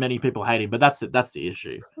how many people hate him. But that's the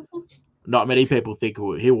issue. Not many people think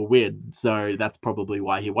he will win, so that's probably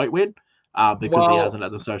why he won't win, because he hasn't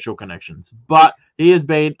had the social connections. But he has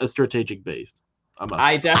been a strategic beast.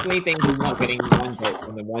 I definitely think he's not getting one vote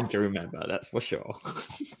from the one jury member. That's for sure.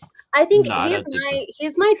 I think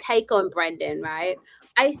here's my take on Brendan, right?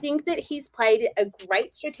 I think that he's played a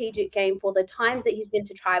great strategic game for the times that he's been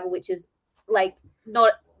to tribal, which is like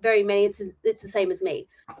not very many. It's the same as me.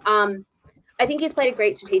 I think he's played a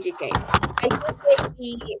great strategic game. I think that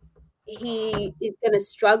he is going to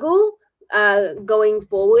struggle going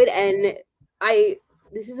forward, and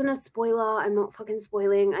this isn't a spoiler. I'm not fucking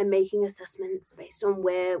spoiling. I'm making assessments based on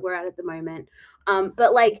where we're at the moment.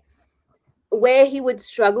 But like where he would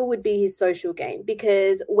struggle would be his social game,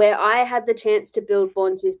 because where I had the chance to build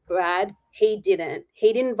bonds with Brad, he didn't.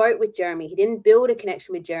 He didn't vote with Jeremy. He didn't build a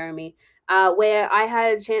connection with Jeremy. Where I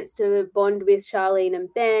had a chance to bond with Charlene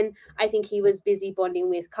and Ben, I think he was busy bonding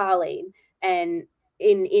with Carlene and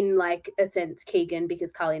in like a sense Keegan,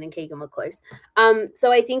 because Carlene and Keegan were close.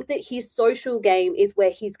 So I think that his social game is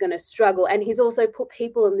where he's going to struggle, and he's also put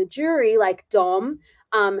people in the jury like Dom,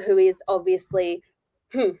 who is obviously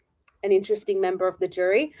an interesting member of the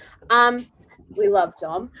jury. We love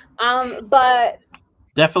Dom, but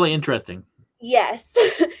definitely interesting. Yes,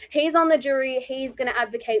 he's on the jury. He's going to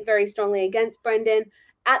advocate very strongly against Brendan.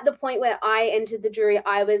 At the point where I entered the jury,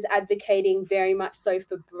 I was advocating very much so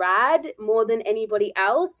for Brad more than anybody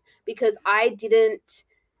else, because I didn't,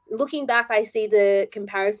 looking back, I see the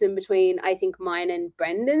comparison between, I think, mine and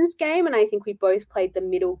Brendan's game, and I think we both played the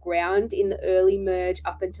middle ground in the early merge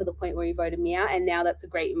up until the point where he voted me out, and now that's a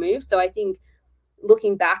great move. So I think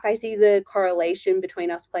looking back, I see the correlation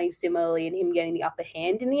between us playing similarly and him getting the upper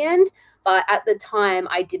hand in the end. But at the time,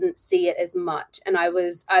 I didn't see it as much. And I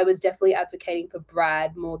was definitely advocating for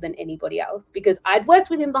Brad more than anybody else, because I'd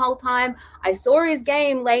worked with him the whole time. I saw his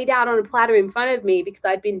game laid out on a platter in front of me, because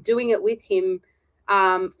I'd been doing it with him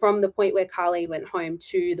from the point where Carly went home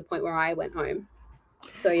to the point where I went home.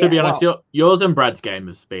 So yeah. To be honest, yours and Brad's game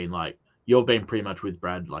has been like, you've been pretty much with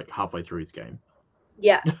Brad like halfway through his game.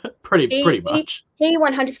 Yeah. pretty much. He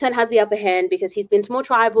 100% has the upper hand, because he's been to more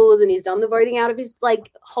tribals and he's done the voting out of his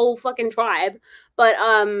like whole fucking tribe. But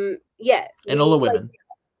yeah. And all the women.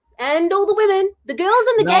 And all the women. The girls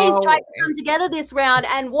and the gays tried to come together this round,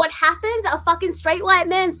 and what happens? A fucking straight white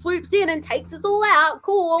man swoops in and takes us all out.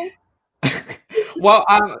 Cool. Well,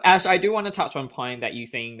 Ash, I do want to touch on point that you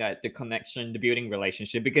saying that the connection, the building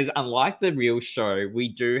relationship, because unlike the real show, we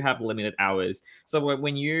do have limited hours. So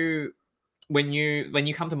when you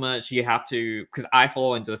come to merge, you have to, because I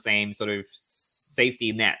fall into the same sort of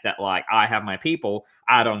safety net that like I have my people,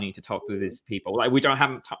 I don't need to talk to these people. Like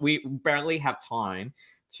we barely have time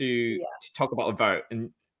to talk about a vote,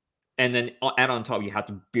 and then add on top, you have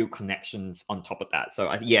to build connections on top of that. So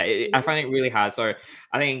I find it really hard. So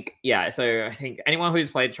I think anyone who's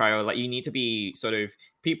played trial, like you need to be sort of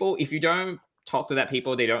people. If you don't talk to that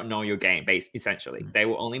people, they don't know your game base. Essentially, they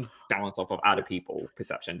will only bounce off of other people's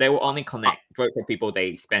perception. They will only vote for people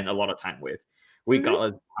they spend a lot of time with,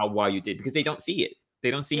 regardless of how well you did, because they don't see it. They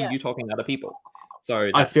don't see you talking to other people. So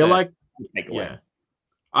I feel like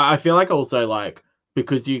I feel like also like,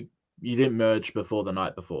 because you didn't merge before the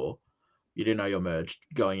night before, you didn't know you're merged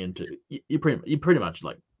going into. You pretty much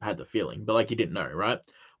like had the feeling, but like you didn't know, right?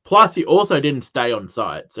 Plus, you also didn't stay on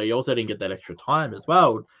site, so you also didn't get that extra time as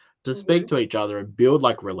well to speak to each other and build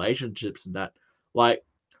like relationships, and that like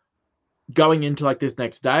going into like this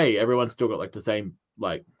next day, everyone's still got like the same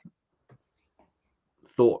like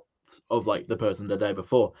thoughts of like the person the day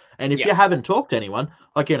before. And if you haven't talked to anyone,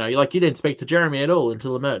 like you didn't speak to Jeremy at all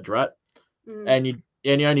until the merge, right? And you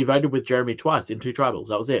only voted with Jeremy twice in 2 tribals.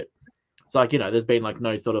 That was it. So like there's been like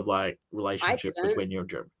no sort of like relationship between you and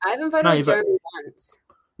Jeremy. I haven't voted with Jeremy once.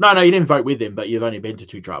 No, you didn't vote with him, but you've only been to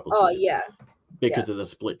 2 tribals. Oh yeah. Because of the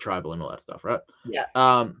split tribal and all that stuff, right? Yeah.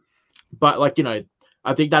 But like, you know,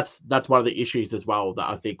 I think that's one of the issues as well that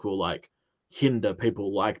I think will like hinder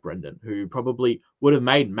people like Brendan, who probably would have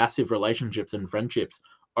made massive relationships and friendships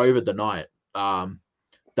over the night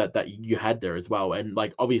that you had there as well. And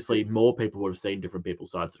like obviously more people would have seen different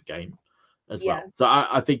people's sides of the game as well. So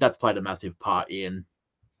I think that's played a massive part in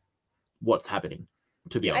what's happening,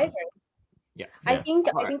 to be honest. Yeah. I think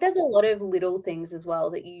there's a lot of little things as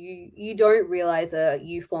well that you don't realize are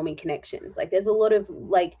you forming connections. Like there's a lot of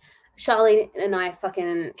like Charlene and I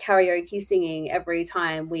fucking karaoke singing every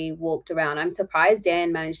time we walked around. I'm surprised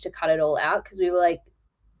Dan managed to cut it all out because we were like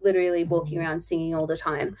literally walking around singing all the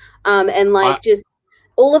time. And like just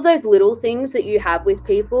all of those little things that you have with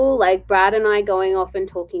people, like Brad and I going off and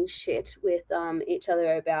talking shit with each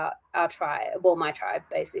other about our tribe, well, my tribe,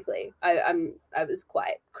 basically. I was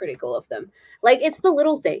quite critical of them. Like, it's the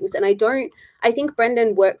little things, and I think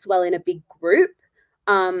Brendan works well in a big group.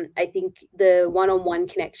 I think the one-on-one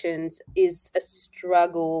connections is a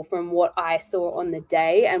struggle from what I saw on the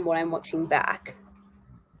day and what I'm watching back.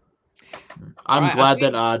 I'm glad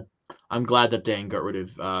that Dan got rid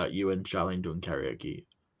of you and Charlene doing karaoke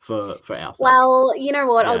for our sake. Well, you know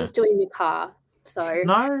what? Yeah. I'll just do it in the car. So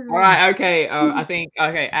no. All right. Okay. I think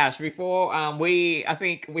Ash. Before we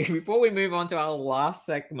move on to our last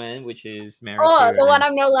segment, which is Mary. Oh, the one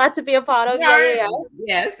I'm not allowed to be a part of. Yeah.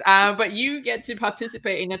 Yes. But you get to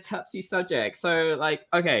participate in a Tupsy subject. So, like,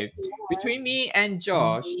 okay, between me and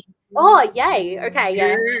Josh. Oh, yay! Okay,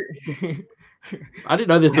 yeah. I didn't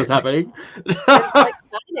know this was happening. I'm so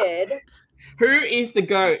excited. Who is the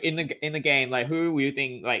GOAT in the game? Like, who will you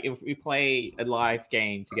think, like, if we play a live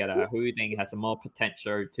game together, who you think has the more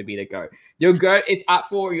potential to be the GOAT? Your GOAT is up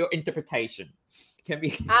for your interpretation. Can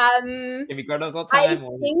we go those all time?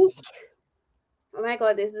 Oh my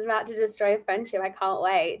god, this is about to destroy friendship. I can't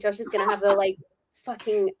wait. Josh is gonna have a like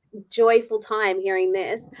fucking joyful time hearing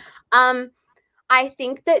this. I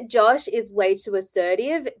think that Josh is way too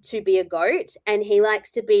assertive to be a GOAT, and he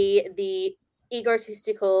likes to be the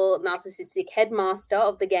egotistical, narcissistic headmaster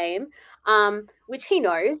of the game, which he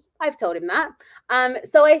knows. I've told him that.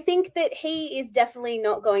 So I think that he is definitely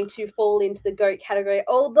not going to fall into the GOAT category,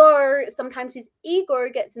 although sometimes his ego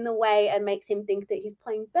gets in the way and makes him think that he's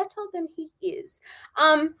playing better than he is.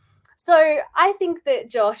 So I think that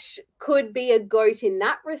Josh could be a GOAT in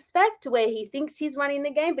that respect, where he thinks he's running the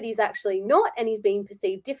game, but he's actually not, and he's being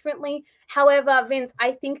perceived differently. However, Vince,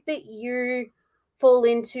 I think that you fall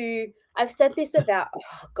into... I've said this about...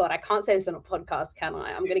 Oh, God, I can't say this on a podcast, can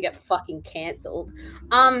I? I'm going to get fucking cancelled.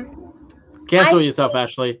 Cancel yourself,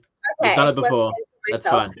 Ashley. Okay, you've done it before. That's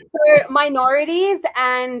fine. So minorities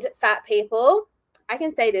and fat people... I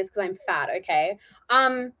can say this because I'm fat, okay?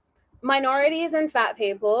 Minorities and fat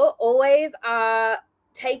people always are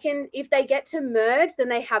taken, if they get to merge, then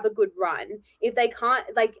they have a good run. If they can't,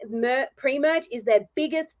 like, pre-merge is their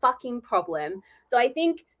biggest fucking problem. So I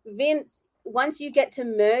think, Vince, once you get to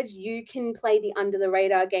merge, you can play the under the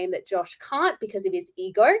radar game that Josh can't because of his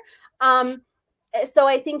ego. So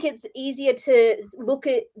I think it's easier to look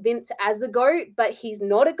at Vince as a GOAT, but he's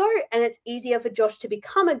not a GOAT, and it's easier for Josh to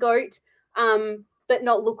become a GOAT, but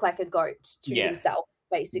not look like a GOAT to himself.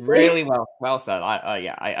 Basically, really well said.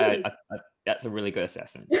 I that's a really good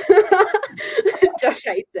assessment. Josh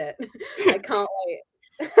hates it. I can't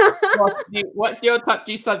wait. What's your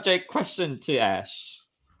touchy subject question to Ash?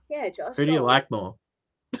 Yeah, Josh. Who do you like more?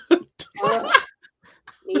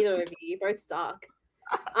 Neither of you. You both suck.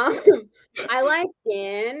 I like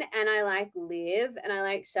Dan, and I like Liv, and I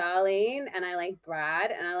like Charlene, and I like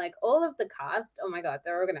Brad, and I like all of the cast. Oh my god,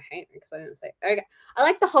 they're all gonna hate me because I didn't say. Okay, I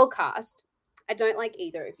like the whole cast. I don't like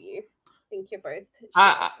either of you. I think you're both.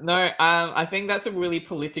 No, I think that's a really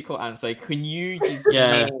political answer. Can you just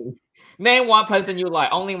name one person you like?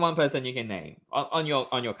 Only one person you can name on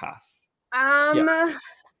your cast.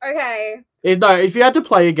 Okay. If you had to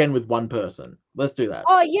play again with one person, let's do that.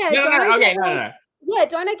 Oh yeah. No. Yeah,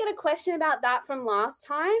 don't I get a question about that from last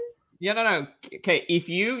time? Yeah, no. Okay, if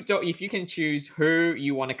you can choose who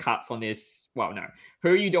you want to cut from this,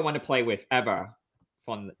 who you don't want to play with ever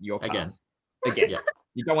from your cast. Again.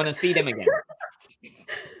 You don't want to see them again.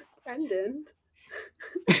 Brendan.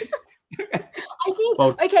 I think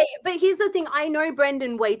okay, but here's the thing. I know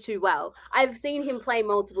Brendan way too well. I've seen him play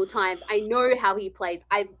multiple times. I know how he plays.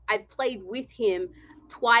 I've played with him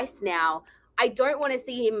twice now. I don't want to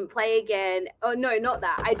see him play again. Oh no, not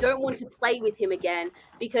that. I don't want to play with him again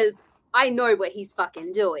because I know what he's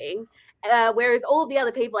fucking doing. Whereas all the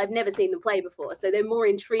other people, I've never seen them play before, so they're more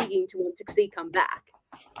intriguing to want to see come back.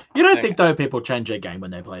 You don't think though people change their game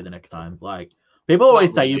when they play the next time? Like People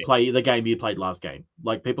always say you play the game you played last game.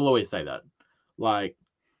 Like people always say that. Like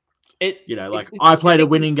I played a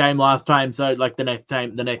winning game last time, so like the next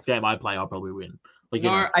game I play, I'll probably win.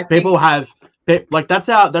 Like people have like that's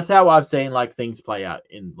how I've seen like things play out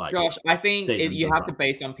in like. Josh, I think you have to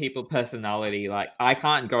base on people's personality. Like I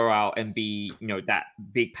can't go out and be that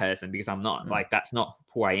big person because I'm not. Like that's not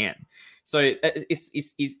who I am. So it's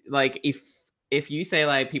like if you say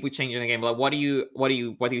like people changing the game, like what do you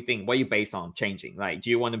think? What are you based on changing? Like, do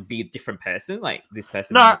you want to be a different person? Like this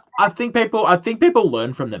person? No, I think people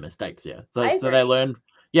learn from their mistakes. Yeah, so they learn.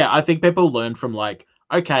 Yeah, I think people learn from like,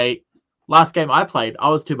 okay, last game I played, I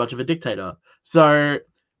was too much of a dictator, so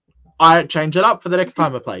I change it up for the next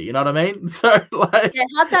time I play. You know what I mean? So like,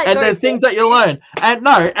 there's things that you learn. And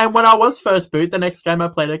when I was first boot, the next game I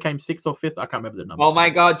played, I came 6th or 5th. I can't remember the number. Oh my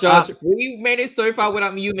god, Josh, we made it so far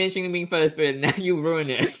without you mentioning being first boot. Now you ruin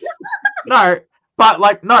it. But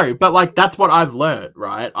that's what I've learned,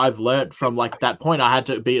 right? I've learned from like that point. I had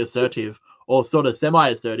to be assertive or sort of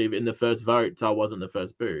semi-assertive in the first vote, so I wasn't the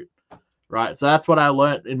first boot, right? So that's what I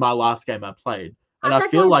learned in my last game I played, and I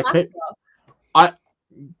feel like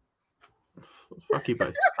fuck you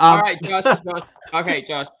both. All right, Josh. Okay,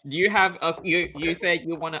 Josh. Do you have you said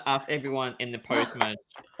you want to ask everyone in the post match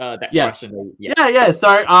question? Yeah.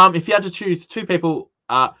 So if you had to choose two people,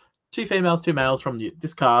 2 females, 2 males from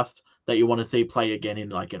this cast that you want to see play again in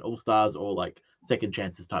like an All Stars or like second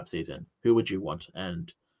chances type season, who would you want?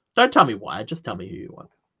 And don't tell me why. Just tell me who you want.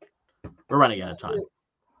 We're running out of time.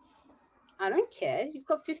 I don't care. You've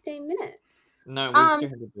got 15 minutes. No, we still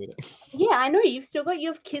have to do it. Yeah, I know.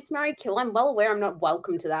 You've Kiss, Marry, Kill. I'm well aware I'm not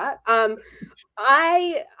welcome to that.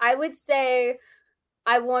 I would say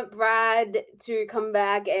I want Brad to come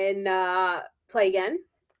back and play again.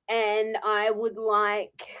 And I would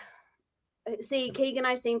Keegan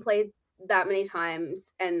I've seen play that many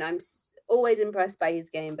times, and I'm always impressed by his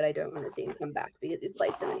game, but I don't want to see him come back because he's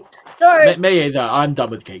played so many. So me either. I'm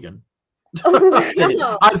done with Keegan.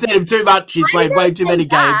 I've seen him too much. He's played way too many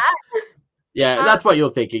games. Yeah, that's what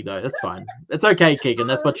you're thinking, though. That's fine. It's okay, Keegan.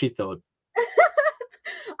 That's what she thought.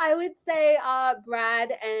 I would say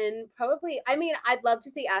Brad and probably, I'd love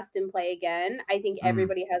to see Aston play again. I think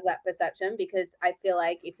everybody has that perception because I feel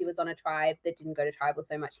like if he was on a tribe that didn't go to tribal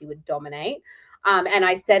so much, he would dominate. And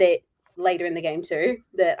I said it later in the game too,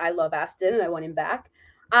 that I love Aston and I want him back.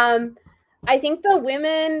 I think for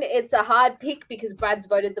women, it's a hard pick because Brad's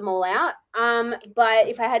voted them all out. But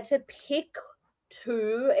if I had to pick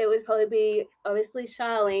 2, it would probably be obviously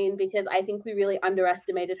Charlene, because I think we really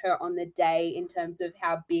underestimated her on the day in terms of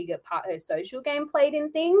how big a part her social game played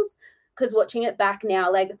in things. Because watching it back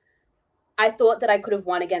now, like I thought that I could have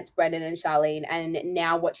won against Brendan and Charlene, and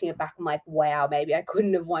now watching it back, I'm like, wow, maybe I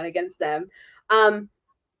couldn't have won against them. But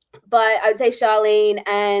I'd say Charlene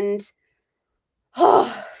and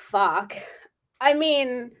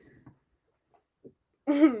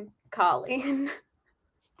Carly.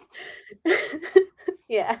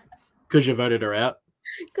 Yeah. Because you voted her out?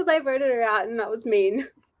 Because I voted her out and that was mean.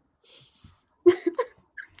 No,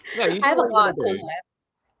 I have a lot somewhere.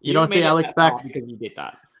 You don't see Alex back? Because you did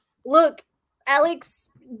that. Look, Alex,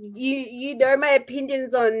 you know my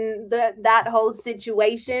opinions on that whole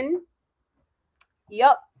situation.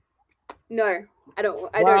 Yup. No, I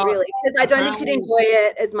don't really, because I don't think she'd enjoy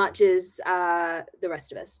it as much as the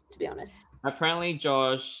rest of us, to be honest. Apparently,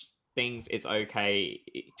 Josh thinks it's okay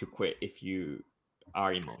to quit if you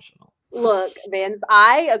are emotional. Look, Vance,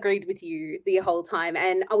 I agreed with you the whole time,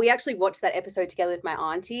 and we actually watched that episode together with my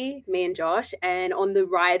auntie, me and Josh, and on the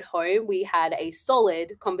ride home, we had a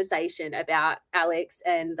solid conversation about Alex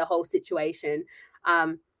and the whole situation.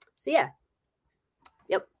 So yeah.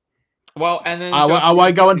 Yep. Well, and then I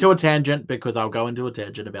won't go into a tangent because I'll go into a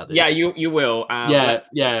tangent about this. Yeah, you will. Yeah.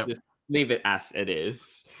 Just leave it as it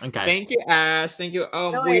is. Okay. Thank you, Ash. Thank you.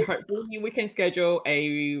 We can schedule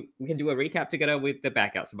we can do a recap together with the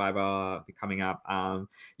Backyard Survivor coming up.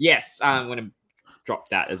 Yes, I'm gonna drop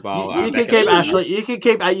that as well. You can keep Ashley. You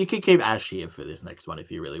can keep Ash here for this next one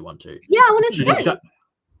if you really want to. Yeah, I want to stay. Okay. You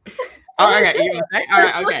want to stay? All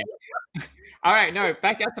right. Okay. All right. No,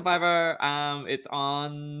 Backyard Survivor. It's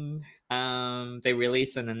on. They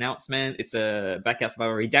released an announcement. It's a Backyard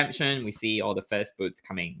Survivor Redemption. We see all the first boots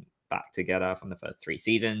coming back together from the first 3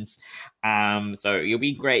 seasons. So it'll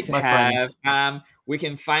be great to have. We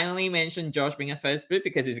can finally mention Josh being a first boot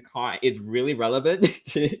because it's really relevant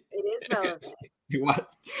to. It is relevant to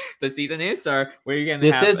what the season is. So we're gonna.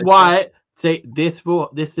 This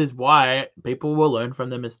is why people will learn from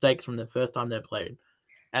their mistakes from the first time they played.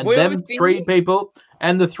 And the 3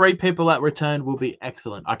 people that returned will be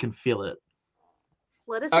excellent. I can feel it.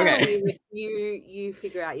 Let us know when you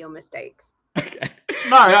figure out your mistakes. Okay.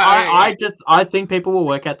 No, I think people will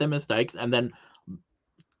work at their mistakes and then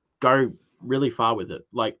go really far with it.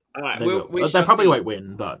 Like, all right, they probably won't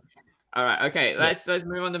win, but. All right, okay. Let's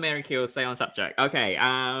move on to Mary Kill. Stay on subject. Okay.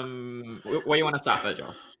 Where do you want to start,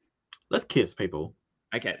 Virgil? Let's kiss people.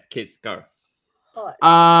 Okay, kiss. Go.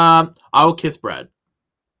 I'll kiss Brad.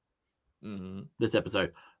 Mm-hmm. This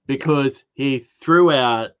episode because he threw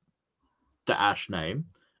out the Ash name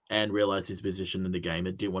and realized his position in the game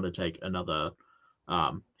and didn't want to take another.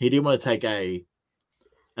 He didn't want to take an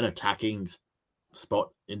attacking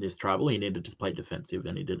spot in this tribal. He needed to play defensive,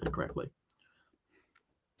 and he did it correctly.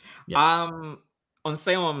 Yeah.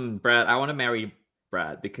 On Brad, I want to marry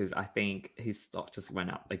Brad because I think his stock just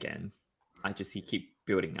went up again. He keep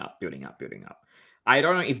building up. I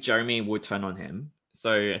don't know if Jeremy would turn on him.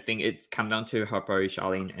 So I think it's come down to Hoppo,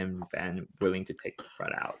 Charlene, and Ben willing to take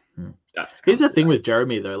Brad out. Here's the thing with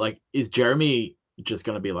Jeremy though. Like, is Jeremy just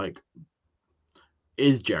gonna be like?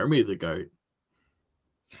 Is Jeremy the GOAT?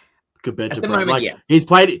 Compared to Brad, moment, like he's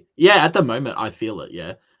played. Yeah, at the moment, I feel it.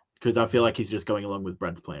 Yeah, because I feel like he's just going along with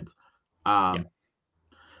Brad's plans.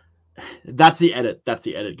 That's the edit. That's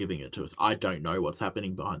the edit giving it to us. I don't know what's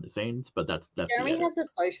happening behind the scenes, but that's Jeremy has a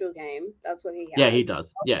social game. That's what he has. Yeah, he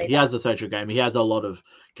does. He has a social game. He has a lot of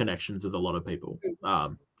connections with a lot of people.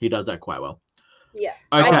 He does that quite well. Yeah.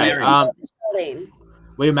 Okay.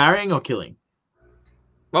 We're marrying or killing?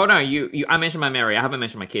 Well, no, I mentioned my marry. I haven't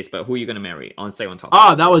mentioned my kiss, but who are you going to marry? On stay on top.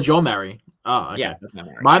 Oh, that was your marry. Oh, okay. Yeah, that's my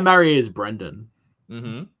marry. My marry is Brendan.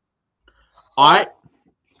 Mm-hmm. I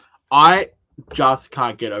just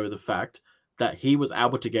can't get over the fact that he was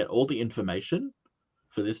able to get all the information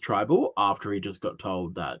for this tribal after he just got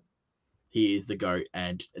told that he is the GOAT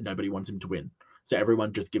and nobody wants him to win. So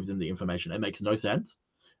everyone just gives him the information. It makes no sense.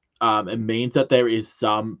 It means that there is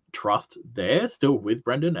some trust there still with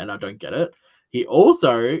Brendan, and I don't get it. He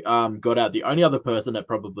also got out the only other person that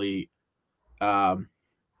probably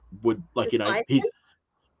would he's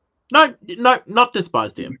no, not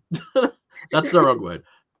despised him. That's the wrong word.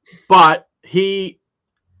 But he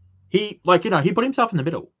put himself in the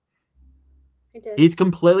middle. He did. He's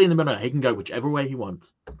completely in the middle. He can go whichever way he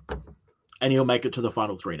wants. And he'll make it to the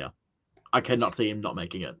final 3 now. I cannot see him not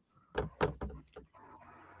making it.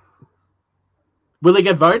 Will he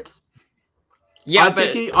get votes? Yeah,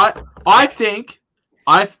 I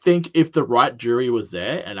think if the right jury was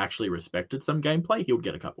there and actually respected some gameplay, he would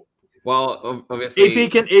get a couple. Well, obviously,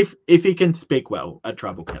 if he can speak well at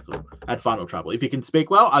Tribal Council, at Final Tribal, if he can speak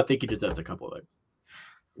well, I think he deserves a couple of votes.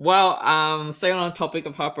 Well, staying on the topic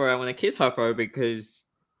of Hoppo, I want to kiss Hoppo because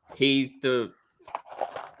he's the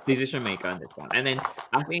decision maker in this one, and then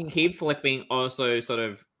I think he flipping also sort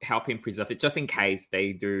of help him preserve it, just in case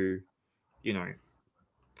they do,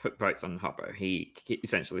 put votes on Hoppo. He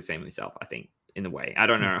essentially same himself, I think, in a way. I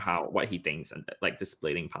don't know what he thinks and like the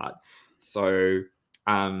splitting part. So,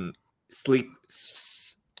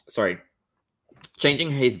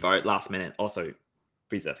 changing his vote last minute also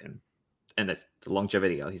preserve him and the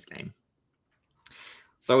longevity of his game.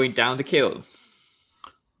 So we're down to kill.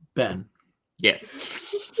 Ben.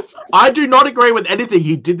 Yes. I do not agree with anything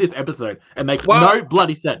he did this episode. It makes no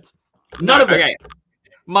bloody sense. None of it. Okay.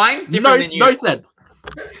 Mine's different than you. No sense.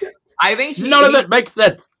 I think none of it makes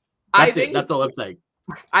sense. That's all I'm saying.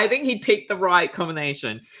 I think he picked the right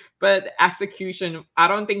combination, but execution, I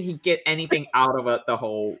don't think he get anything out of it, the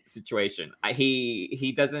whole situation.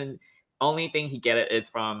 He doesn't. Only thing he get it is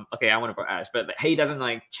from, okay, I want to vote Ash, but he doesn't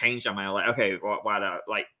like change their mind. Like, okay, why not?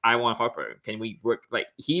 Like, I want Hoppo. Can we work? Like,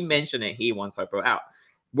 he mentioned it. He wants Hoppo out.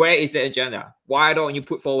 Where is the agenda? Why don't you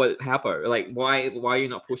put forward Hoppo? Like, why are you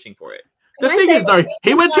not pushing for it? The thing is, though,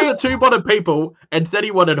 he went to the 2 bottom people and said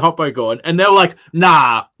he wanted Hoppo gone, and they were like,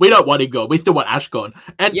 nah, we don't want him gone. We still want Ash gone.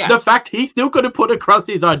 And the fact he still could have put across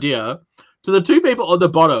his idea to the 2 people on the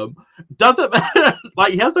bottom doesn't matter.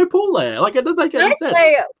 Like, he has no pull there. Like, it doesn't make any sense.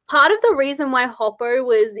 Part of the reason why Hoppo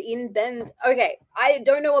was in Ben's... Okay, I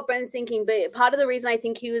don't know what Ben's thinking, but part of the reason I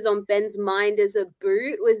think he was on Ben's mind as a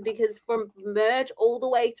boot was because from merge all the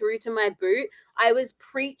way through to my boot, I was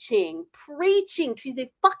preaching to the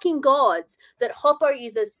fucking gods that Hoppo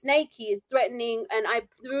is a snake, he is threatening, and I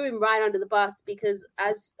threw him right under the bus because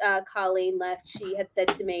as Carlene left, she had said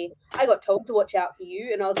to me, I got told to watch out for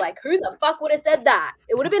you, and I was like, who the fuck would have said that?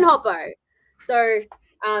 It would have been Hoppo. So,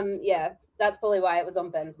 yeah, that's probably why it was on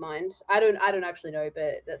Ben's mind. I don't actually know,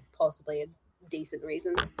 but that's possibly a decent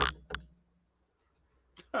reason.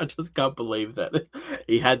 I just can't believe that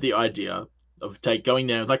he had the idea of going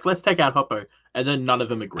there, like, let's take out Hoppo, and then none of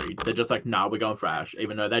them agreed. They're just like, nah, we're going for Ash,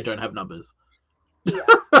 even though they don't have numbers. Yeah.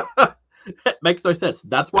 It makes no sense.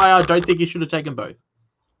 That's why I don't think he should have taken both.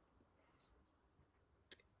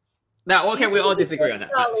 Now, okay, we all disagree on that.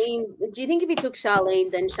 Do you think if he took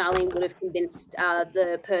Charlene, then Charlene would have convinced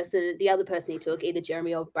the other person he took, either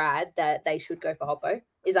Jeremy or Brad, that they should go for Hoppo?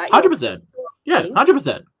 Is that 100%? Yeah,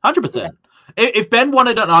 100%. 100%. If Ben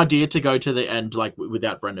wanted an idea to go to the end, like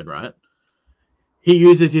without Brendan, right? He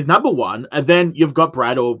uses his number one, and then you've got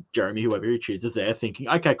Brad or Jeremy, whoever he chooses there, thinking,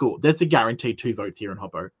 okay, cool, there's a guaranteed 2 votes here in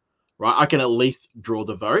Hoppo, right? I can at least draw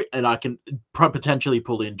the vote, and I can potentially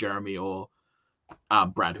pull in Jeremy or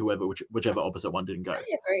Brad, whichever opposite one didn't go. I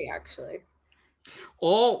agree, actually.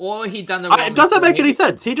 Or he done the wrong it doesn't make any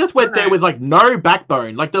sense. He just went there with like no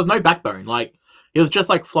backbone. Like there's no backbone. Like he was just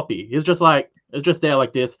like floppy. He was just like it's just there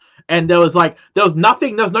like this. And there was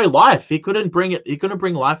nothing. There's no life. He couldn't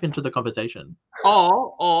bring life into the conversation.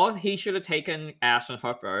 Or he should have taken Ash and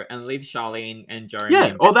Hoppo and leave Charlene and Jeremy.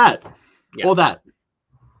 Yeah, or that. Yeah. Or that.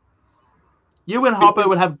 You and Hoppo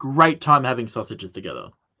would have great time having sausages together.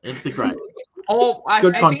 It'd be great.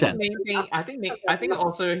 Good content. I think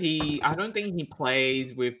also I don't think he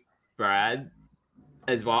plays with Brad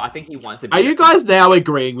as well. I think he wants to be. Are you guys now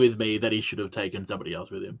agreeing with me that he should have taken somebody else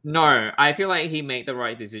with him? No, I feel like he made the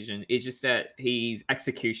right decision. It's just that his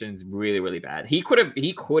execution's really, really bad. He could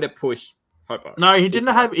have pushed Hoppo. No, he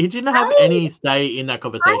didn't have any say in that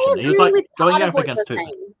conversation. He was like going up against two.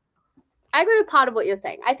 I agree with part of what you're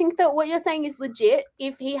saying. I think that what you're saying is legit.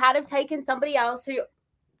 If he had have taken somebody else who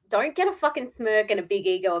don't get a fucking smirk and a big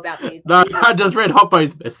ego about me. No, I just read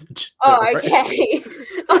Hoppo's message. Oh, okay.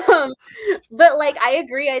 But like, I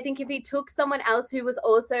agree. I think if he took someone else who was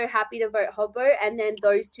also happy to vote Hoppo, and then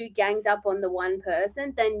those two ganged up on the one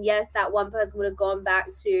person, then yes, that one person would have gone back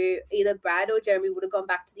to either Brad or Jeremy would have gone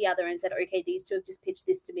back to the other and said, okay, these two have just pitched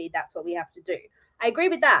this to me. That's what we have to do. I agree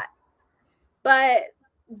with that. But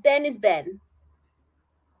Ben is Ben.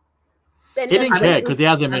 He didn't care because he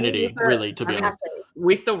has immunity, really, to be honest.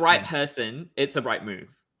 With the right person, it's a right move.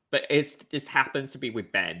 But this happens to be with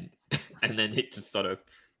Ben, and then it just sort of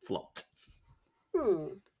flopped.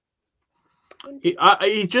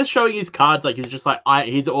 He's just showing his cards, like he's just like,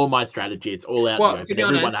 he's all my strategy. It's all out. Well,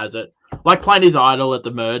 everyone has it. Like playing his idol at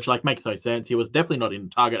the merge, like makes no sense. He was definitely not in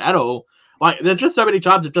target at all. Like there's just so many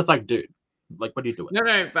times it's just like, dude, like what are you doing?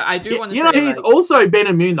 No, but I do want to. He's also been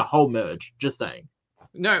immune the whole merge. Just saying.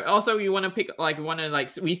 No, also you want to pick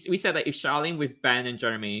we said that if Charlene with Ben and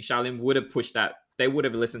Jeremy, Charlene would have pushed that, they would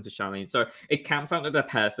have listened to Charlene. So it comes down to the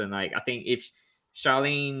person. Like I think if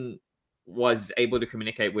Charlene was able to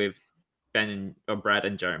communicate with Ben or Brad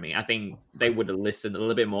and Jeremy, I think they would have listened a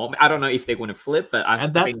little bit more. I don't know if they want to flip, but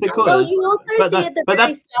that's because well, you also see at the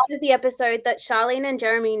very start of the episode that Charlene and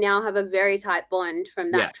Jeremy now have a very tight bond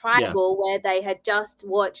from that tribal where they had just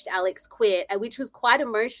watched Alex quit, which was quite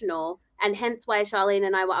emotional. And hence why Charlene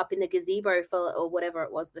and I were up in the gazebo or whatever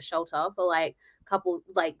it was, the shelter for like a couple,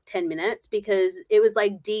 10 minutes, because it was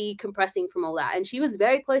like decompressing from all that. And she was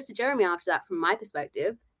very close to Jeremy after that, from my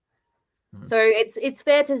perspective. Mm-hmm. So it's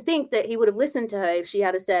fair to think that he would have listened to her if she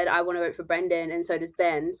had said, I want to vote for Brendan and so does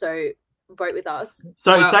Ben. So vote with us.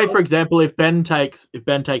 So say, for example, if Ben takes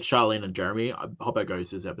Charlene and Jeremy, Hoppo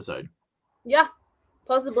goes this episode. Yeah.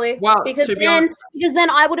 Possibly, because then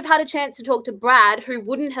I would have had a chance to talk to Brad, who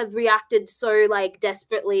wouldn't have reacted so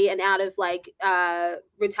desperately and out of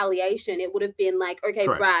retaliation. It would have been like, okay,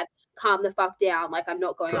 correct. Brad, calm the fuck down. Like I'm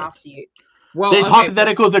not going correct. After you. Well, these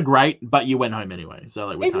hypotheticals are great, but you went home anyway. So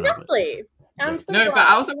exactly. But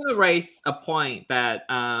I also want to raise a point that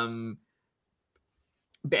Ben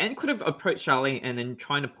could have approached Charlene and then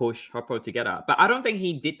trying to push Hoppo together, but I don't think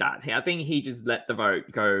he did that. I think he just let the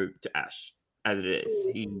vote go to Ash. As it is,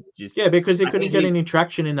 he just because he couldn't get any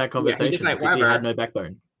traction in that conversation because he had no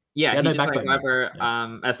backbone. Yeah, he just whatever.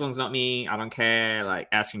 As long as not me, I don't care. Like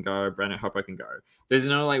Ash can go, Brendan Hoppo can go. There's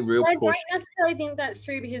no real push. I don't necessarily think that's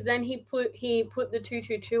true because then he put the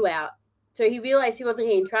 2-2-2 out, so he realized he wasn't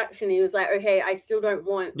getting traction. He was like, okay, I still don't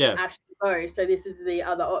want Ash to go, so this is the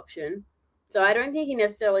other option. So I don't think he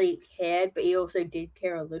necessarily cared, but he also did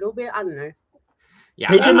care a little bit. I don't know. Yeah,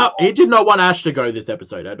 he did not want Ash to go this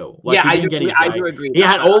episode at all. I do agree. He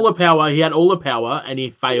had all the power. He had all the power, and he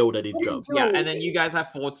failed at his job. Yeah, and then you guys have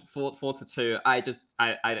 4-2. I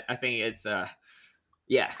think it's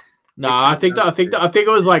yeah. No, I think it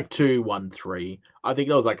was 2-1-3. I think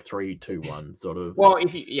it was 3-2-1 sort of. Well,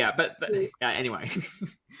 but anyway,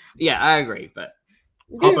 yeah, I agree. But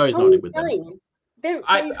Hoppo's not in with them.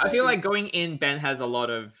 I feel like going in, Ben has a lot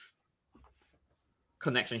of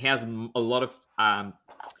connection. He has a lot of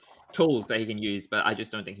tools that he can use, but I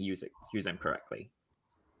just don't think he use them correctly.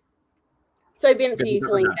 So Vince, are you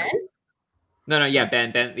feeling Ben? No, yeah,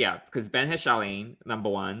 Ben, yeah, because Ben has Charlene, number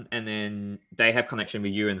one, and then they have connection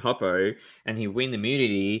with you and Hoppo, and he win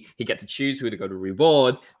immunity. He get to choose who to go to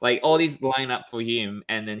reward. Like all these line up for him,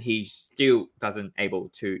 and then he still doesn't able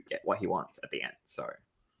to get what he wants at the end. So,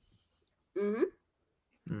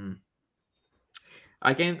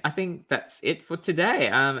 again, I think that's it for today.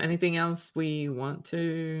 Anything else we want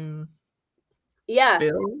to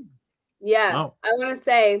spill? Yeah, I want to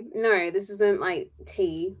say no. This isn't like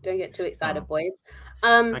tea. Don't get too excited, boys.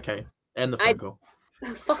 Okay, and the phone call.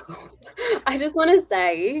 Fuck off. I just want to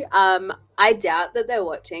say, I doubt that they're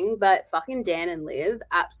watching, but fucking Dan and Liv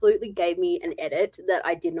absolutely gave me an edit that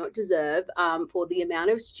I did not deserve. For the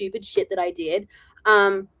amount of stupid shit that I did.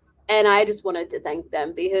 And I just wanted to thank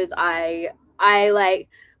them because I like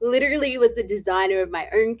literally was the designer of my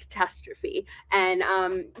own catastrophe, and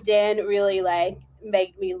Dan really like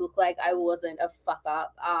made me look like I wasn't a fuck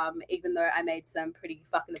up, even though I made some pretty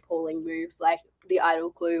fucking appalling moves like the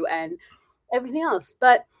idol clue and everything else.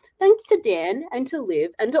 But thanks to Dan and to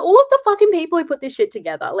Liv and to all of the fucking people who put this shit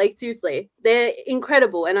together. Like seriously, they're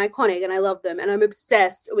incredible and iconic, and I love them, and I'm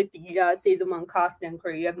obsessed with the season 1 cast and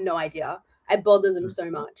crew. You have no idea. I bother them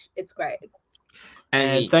so much. It's great.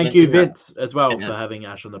 And thank you, Vince, as well, for having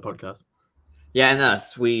Ash on the podcast. Yeah, and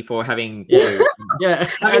us, for having and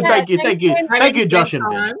thank you, Josh and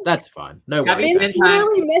Vince. That's fine. No worries. Vince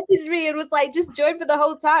really messaged me and was like, "Just join for the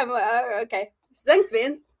whole time." I'm like, oh, okay. So thanks,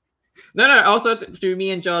 Vince. No. Also to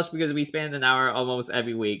me and Josh, because we spend an hour almost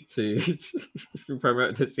every week to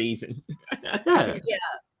promote the season.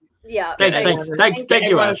 Yeah. Thank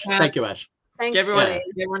you, Ash. Thank you, Ash. Thanks, give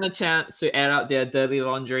everyone a chance to air out their dirty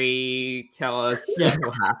laundry. Tell us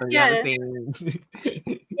what happened.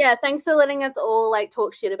 Yeah, thanks for letting us all like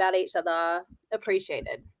talk shit about each other.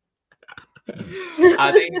 Appreciated.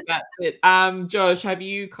 I think that's it. Josh, have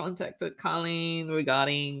you contacted Colleen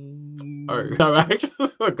regarding? Oh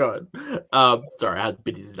god. Sorry, I had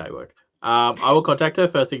busy day work. I will contact her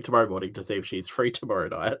first thing tomorrow morning to see if she's free tomorrow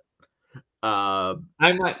night.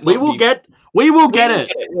 We will get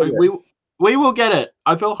it. We will get it.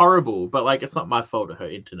 I feel horrible, but like it's not my fault. Her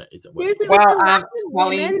internet isn't working. Seriously, well,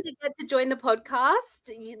 women that get to join the podcast,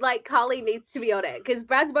 like Carly needs to be on it because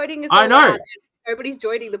Brad's voting is. I know. Nobody's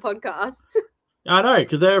joining the podcast. I know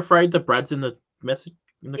because they're afraid that Brad's in the message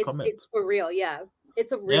in the comments. It's for real, yeah.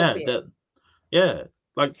 It's a real fear.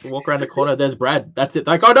 Like walk around the corner, there's Brad. That's it.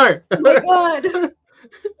 Like, oh no! Oh my god!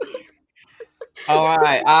 All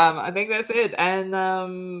right. I think that's it,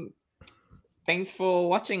 and thanks for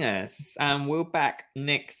watching us. We'll back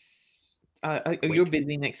next. Are you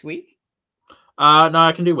busy next week? No,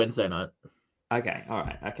 I can do Wednesday night. Okay, all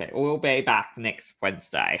right. Okay, we'll be back next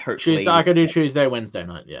Wednesday. Hopefully, Tuesday. I can do Tuesday, Wednesday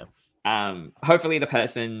night. Yeah. Hopefully the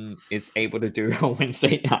person is able to do a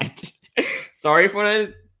Wednesday night. Sorry for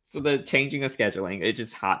the changing of scheduling. It's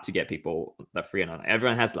just hard to get people the free and on.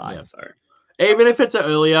 Everyone has lives, so. Even if it's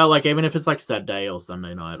earlier, like even if it's like Saturday or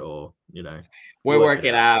Sunday night, or we'll work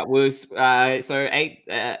it out. We'll so 8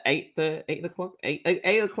 o'clock.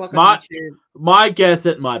 8 o'clock. My guess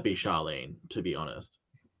it might be Charlene, to be honest.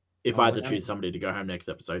 If I had to choose somebody to go home next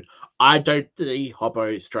episode, I don't see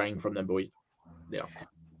Hoppo straying from them boys. Yeah,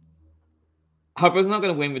 Hoppo's not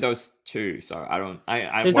going to win with those two, so I don't.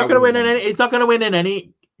 He's not going to win in any. He's not going to win in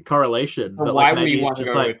any correlation. But why would he want to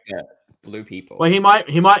go with blue people? Well, he might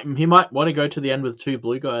want to go to the end with 2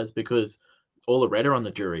 blue guys because all the red are on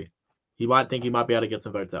the jury. He might think he might be able to get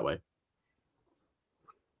some votes that way.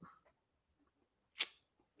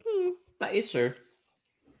 That is true.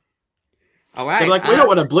 All right. So, we don't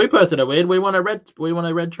want a blue person to win. We want a red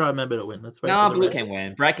tribe member to win. That's no, blue can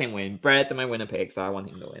win. Brad can win. Brad's my winner pick, so I want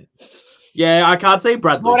him to win. Yeah, I can't see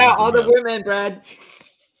Brad. What out all the women, Brad?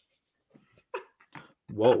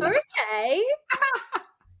 Whoa. Okay.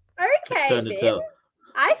 Vince.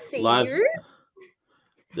 I see you.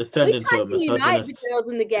 This turned into a misogynist. The girls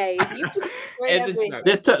and the gays. You just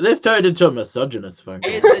this turned into a misogynist phone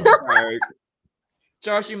call. It's a joke.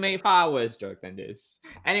 Josh, you made far worse joke than this.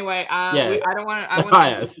 Anyway, I don't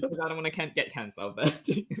want to get cancelled. But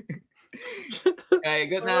okay,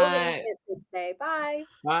 good night. Bye.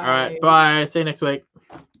 All right, bye. See you next week.